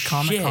 then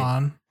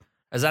Comic-Con.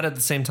 Is that at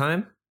the same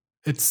time?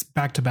 It's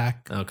back to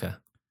back. Okay.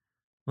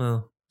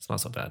 Well, it's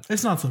not so bad.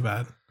 It's not so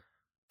bad.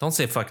 Don't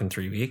say fucking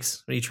 3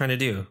 weeks. What are you trying to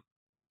do?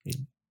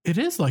 It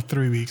is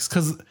 3 weeks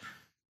because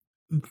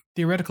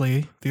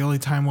theoretically the only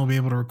time we'll be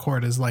able to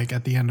record is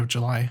at the end of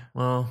July.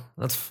 Well,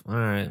 that's all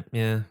right.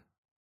 Yeah.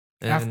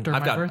 And After my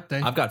birthday.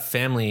 I've got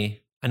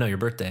family. I know your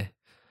birthday.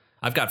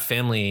 I've got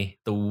family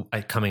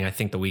coming, I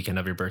think, the weekend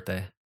of your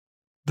birthday.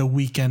 The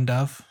weekend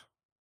of?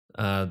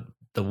 The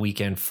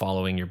weekend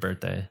following your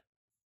birthday.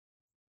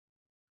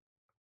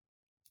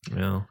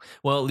 Well,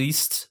 at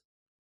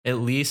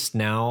least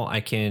now I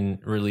can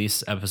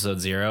release episode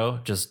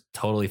 0, just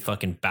totally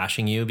fucking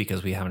bashing you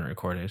because we haven't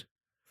recorded.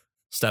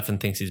 Stefan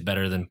thinks he's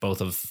better than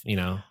both of,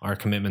 our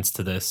commitments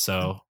to this.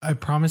 So I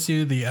promise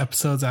you the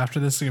episodes after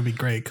this are going to be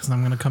great because I'm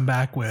going to come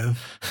back with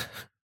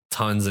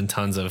tons and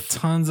tons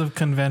of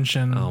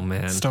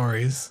convention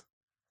stories.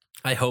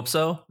 I hope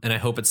so. And I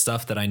hope it's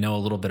stuff that I know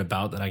a little bit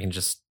about that I can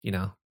just,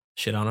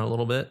 shit on it a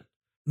little bit.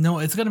 No,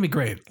 it's going to be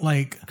great.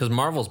 Because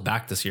Marvel's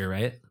back this year,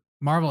 right?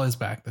 Marvel is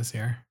back this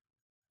year.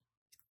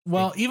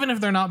 Well, even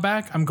if they're not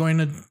back, I'm going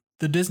to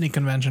the Disney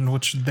convention,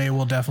 which they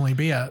will definitely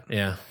be at.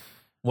 Yeah.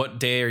 What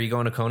day are you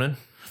going to Conan?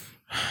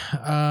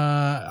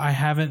 I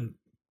haven't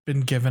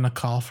been given a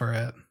call for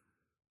it.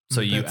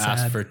 So you That's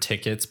asked sad. for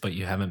tickets, but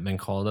you haven't been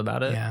called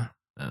about it? Yeah,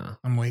 Oh,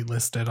 I'm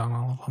waitlisted on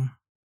all of them.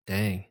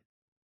 dang.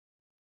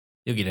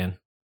 You'll get in.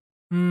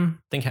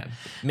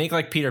 Make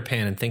like Peter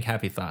Pan and think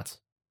happy thoughts.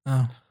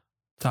 Oh,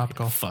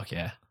 topical. Fuck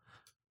yeah.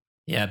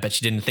 Yeah, I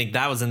bet you didn't think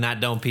that was in that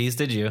dome piece,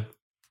 did you?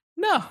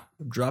 No,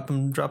 Drop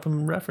them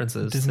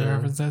references. Disney to-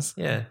 references.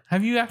 Yeah.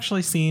 Have you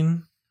actually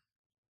seen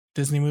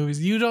Disney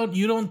movies? You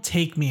don't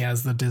take me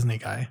as the Disney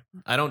guy.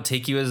 I don't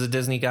take you as a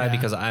Disney guy Yeah.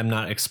 because I'm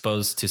not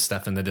exposed to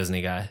Stefan the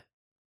Disney guy.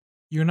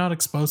 You're not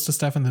exposed to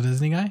Stefan the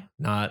Disney guy?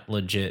 Not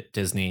legit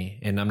Disney.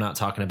 And I'm not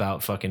talking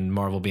about fucking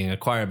Marvel being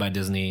acquired by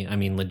Disney. I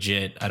mean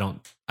legit. I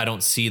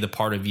don't see the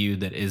part of you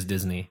that is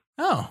Disney.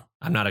 Oh,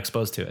 I'm not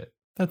exposed to it.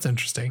 that's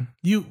interesting.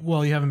 You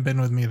haven't been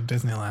with me to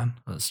Disneyland.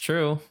 That's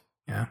true.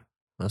 Yeah.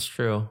 That's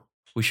true.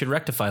 We should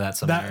rectify that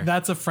somewhere.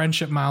 That's a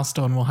friendship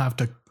milestone we'll have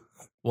to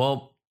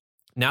Well,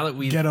 now that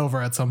we get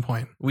over at some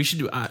point. we should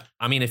do.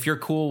 I mean, if you're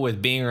cool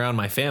with being around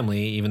my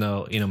family, even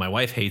though my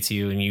wife hates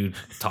you and you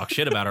talk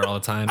shit about her all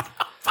the time,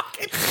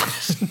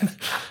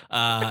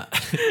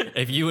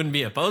 if you wouldn't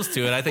be opposed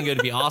to it, I think it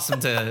would be awesome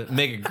to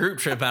make a group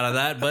trip out of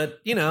that.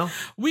 But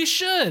We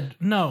should.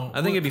 No.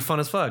 I think it'd be fun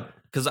as fuck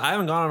because I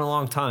haven't gone in a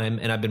long time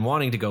and I've been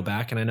wanting to go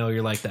back. And I know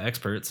you're like the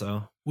expert,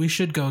 so we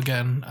should go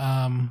again.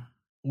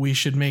 We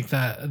should make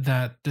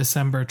that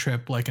December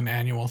trip like an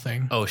annual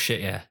thing. oh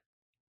shit, yeah.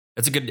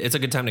 It's a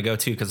good time to go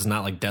too because it's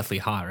not like deathly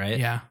hot, right?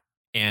 Yeah.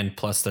 And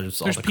plus,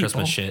 there's all There's the people,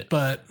 Christmas shit.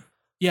 But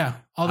yeah,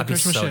 all the I'd be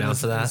Christmas so shit down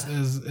for that.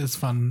 is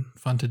fun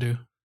to do.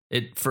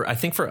 I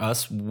think for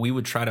us, we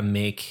would try to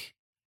make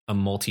a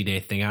multi-day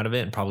thing out of it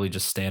and probably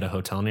just stay at a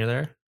hotel near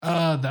there.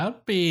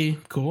 That'd be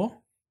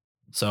cool.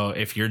 So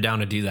if you're down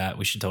to do that,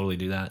 we should totally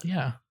do that.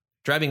 Yeah.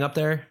 Driving up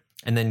there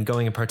and then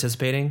going and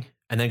participating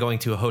and then going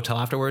to a hotel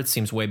afterwards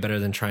seems way better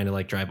than trying to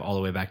like drive all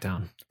the way back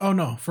down. Oh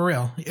no, for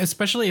real.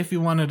 Especially if you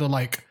wanted to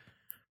like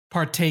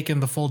partake in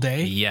the full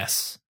day.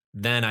 Yes.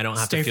 Then I don't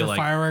have Stay to feel for like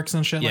fireworks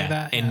and shit like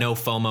that. and no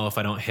FOMO if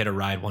I don't hit a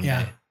ride one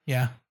Yeah. day.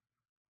 Yeah.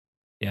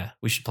 Yeah,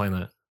 we should plan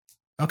that.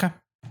 Okay.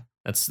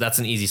 That's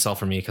an easy sell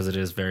for me because it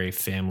is very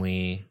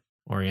family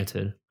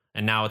oriented.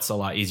 And now it's a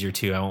lot easier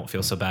too. I won't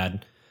feel so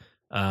bad.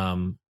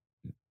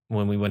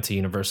 When we went to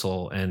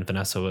Universal and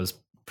Vanessa was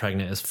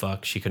pregnant as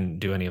fuck, she couldn't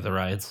do any of the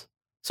rides.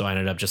 So I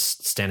ended up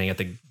just standing at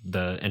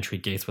the entry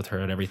gates with her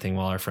and everything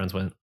while our friends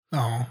went.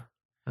 Oh.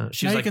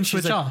 She Now was you can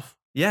switch off.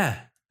 Yeah.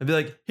 I'd be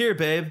like, here,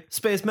 babe,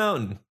 Space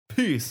Mountain.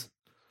 Peace.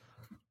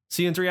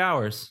 See you in 3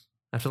 hours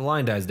after the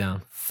line dies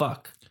down.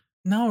 Fuck.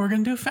 No, we're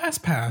gonna do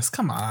Fast Pass.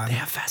 Come on. They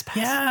have Fast Pass.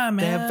 Yeah, man.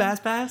 They have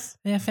Fast Pass?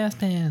 They have Fast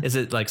Pass. Is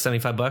it like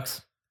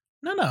 $75?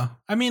 No.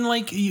 I mean,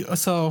 like,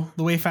 so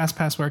the way Fast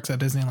Pass works at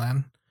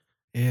Disneyland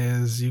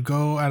is you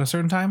go at a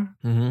certain time.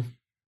 Mm-hmm.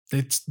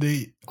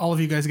 All of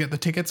you guys get the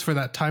tickets for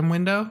that time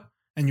window,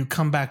 and you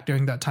come back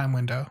during that time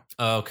window.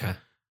 Oh, okay.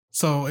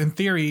 So in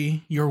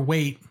theory, your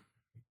wait.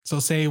 So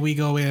say we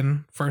go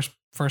in first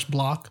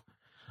block.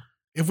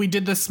 If we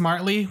did this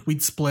smartly,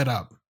 we'd split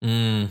up,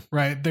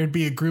 right? There'd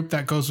be a group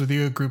that goes with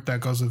you, a group that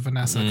goes with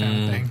Vanessa,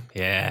 kind of thing.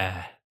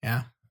 Yeah.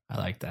 Yeah, I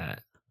like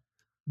that.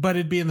 but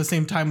it'd be in the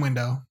same time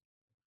window,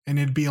 and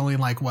it'd be only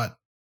like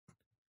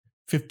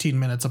 15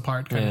 minutes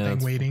apart, kind of thing,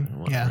 that's waiting.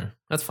 whatever. Yeah,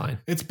 That's fine.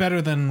 it's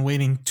better than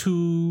waiting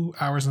 2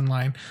 hours in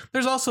line.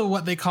 There's also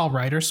what they call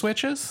rider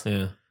switches.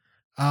 Yeah.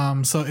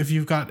 So if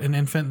you've got an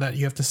infant that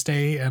you have to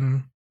stay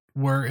and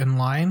we're in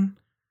line,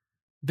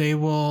 they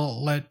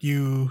will let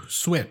you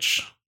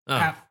switch Oh,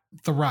 at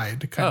the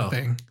ride kind of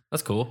thing.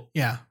 that's cool.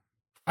 Yeah.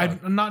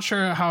 I'm not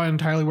sure how it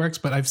entirely works,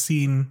 but I've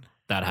seen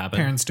That happened.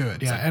 parents do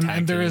it. It's Yeah. like and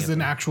tag there teaming is it.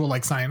 an actual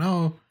like sign,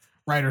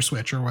 rider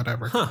switch or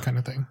whatever Huh. kind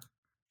of thing.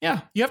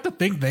 Yeah. You have to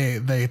think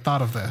they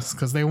thought of this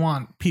because they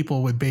want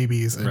people with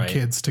babies and Right.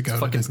 kids to go to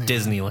fucking Disneyland.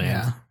 Disneyland.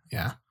 Yeah.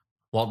 Yeah.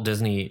 Walt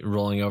Disney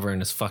rolling over in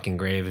his fucking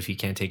grave if he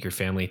can't take your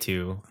family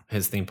to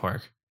his theme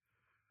park.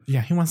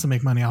 Yeah. He wants to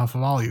make money off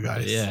of all you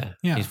guys. Yeah.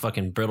 Yeah. He's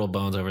fucking brittle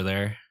bones over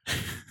there.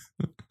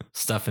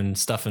 stuffing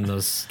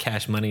those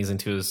cash monies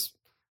into his.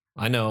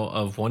 I know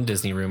of one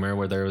Disney rumor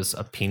where there was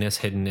a penis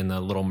hidden in the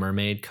Little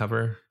Mermaid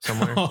cover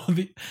somewhere.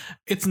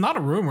 It's not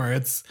a rumor.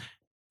 It's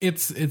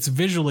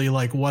visually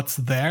like what's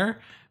there,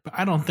 but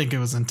I don't think it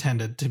was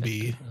intended to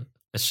be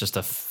It's just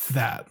a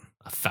that.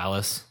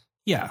 phallus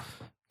Yeah.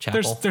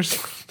 chapel.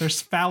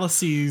 There's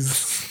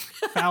fallacies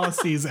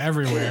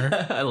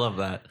everywhere. I love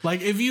that.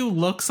 Like if you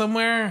look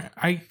somewhere,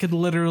 I could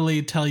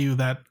literally tell you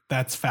that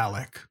that's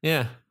phallic.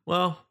 Yeah.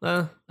 Well,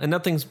 and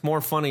nothing's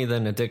more funny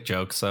than a dick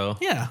joke. So,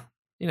 Yeah.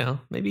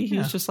 Maybe he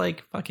Yeah. was just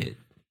like, fuck it.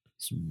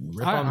 Just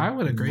I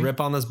would agree. Rip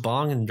on this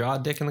bong and draw a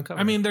dick in the cover.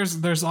 I mean,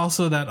 there's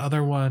also that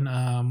other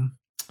one,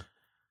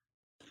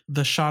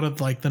 the shot of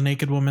like the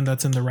naked woman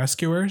that's in The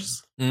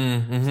Rescuers.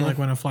 mm-hmm. So, like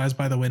when it flies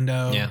by the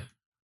window. Yeah.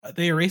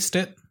 They erased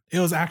it. It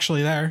was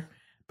actually there,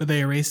 but they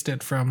erased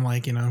it from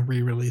like,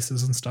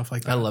 re-releases and stuff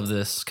like that. I love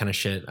this kind of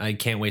shit. I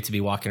can't wait to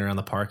be walking around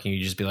the park and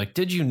you just be like,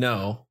 did you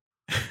know?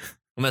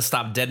 I'm going to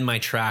stop dead in my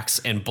tracks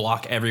and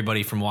block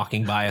everybody from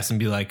walking by us and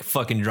be like,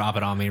 fucking drop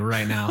it on me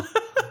right now.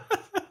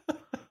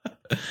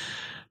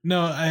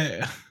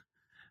 No,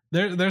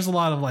 there's a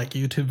lot of like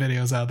YouTube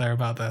videos out there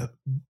about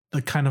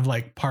the kind of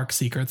like park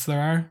secrets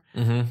there are.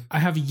 Mm-hmm. I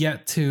have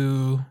yet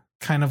to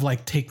kind of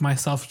like take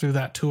myself through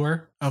that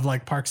tour of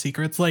like park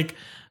secrets. Like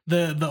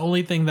the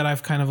only thing that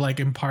I've kind of like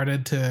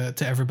imparted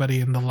to everybody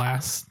in the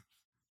last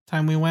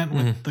time we went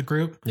with the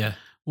group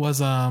was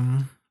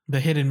the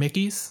hidden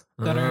Mickeys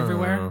that are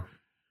everywhere.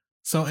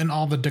 So in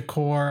all the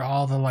decor,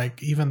 all the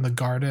like even the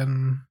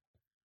garden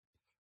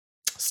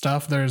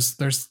stuff, there's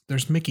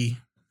Mickey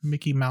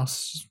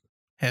Mouse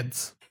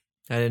heads.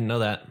 I didn't know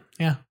that.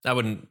 Yeah. I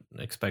wouldn't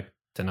expect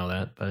to know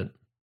that, but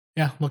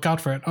yeah, look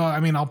out for it. Oh, I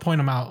mean, I'll point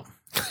them out.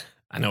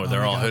 I know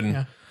they're all hidden.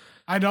 Yeah.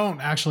 I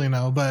don't actually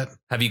know, but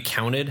have you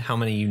counted how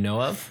many you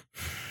know of?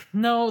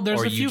 No,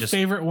 there's a few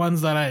favorite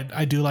ones that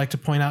I do like to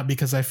point out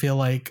because I feel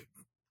like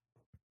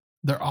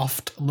they're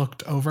oft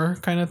looked over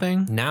kind of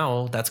thing.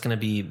 Now that's going to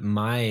be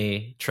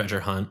my treasure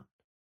hunt.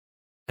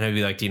 And I'd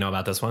be like, do you know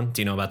about this one?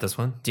 Do you know about this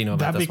one? Do you know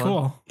about That'd this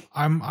one? That'd be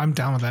cool. I'm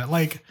down with that.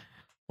 Like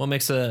what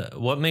makes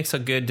a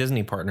good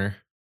Disney partner?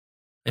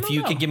 If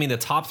you could give me the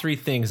top 3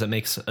 things that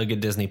makes a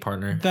good Disney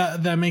partner.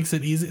 That makes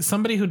it easy.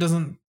 Somebody who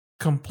doesn't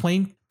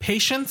complain.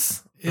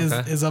 Patience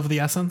is of the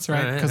essence,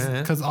 right?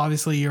 Because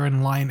obviously you're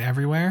in line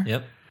everywhere.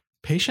 Yep.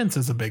 Patience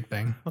is a big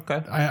thing.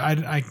 Okay.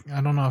 I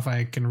don't know if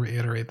I can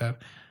reiterate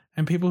that.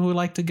 And people who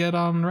like to get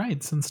on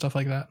rides and stuff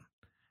like that.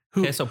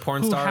 So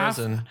porn stars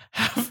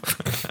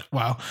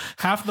wow.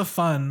 Half the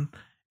fun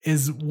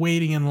is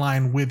waiting in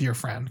line with your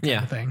friend.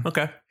 Kind of thing.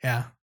 Okay.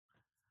 Yeah.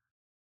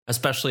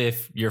 Especially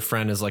if your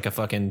friend is like a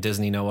fucking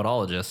Disney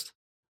know-it-ologist.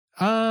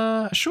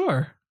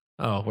 Sure.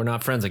 Oh, we're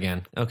not friends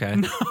again. Okay.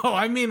 No,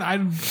 I mean,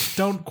 I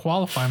don't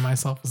qualify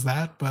myself as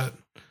that, but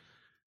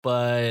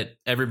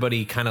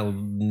everybody kind of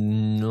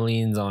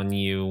leans on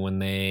you when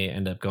they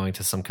end up going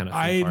to some kind of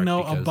theme park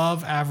know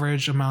above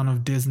average amount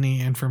of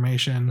Disney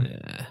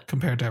information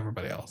compared to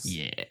everybody else.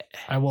 Yeah.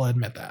 I will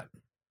admit that.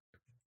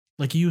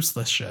 Like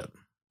useless shit.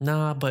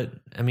 Nah, but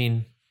I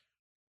mean,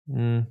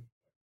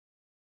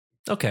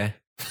 okay.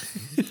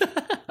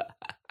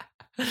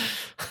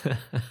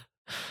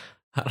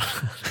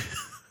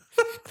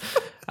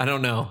 I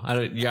don't know.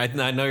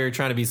 I know you're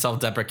trying to be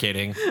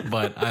self-deprecating,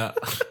 but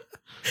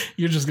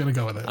you're just gonna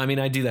go with it. I mean,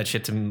 I do that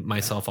shit to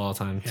myself all the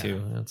time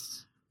too.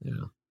 That's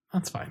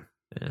that's fine.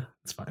 Yeah,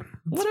 it's fine.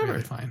 Whatever,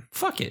 really fine.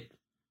 Fuck it.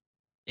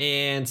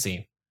 And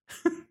scene.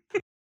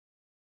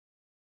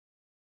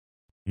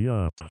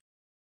 Yup.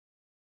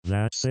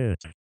 That's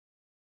it.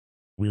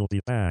 We'll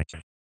be back.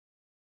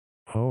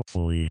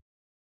 Hopefully.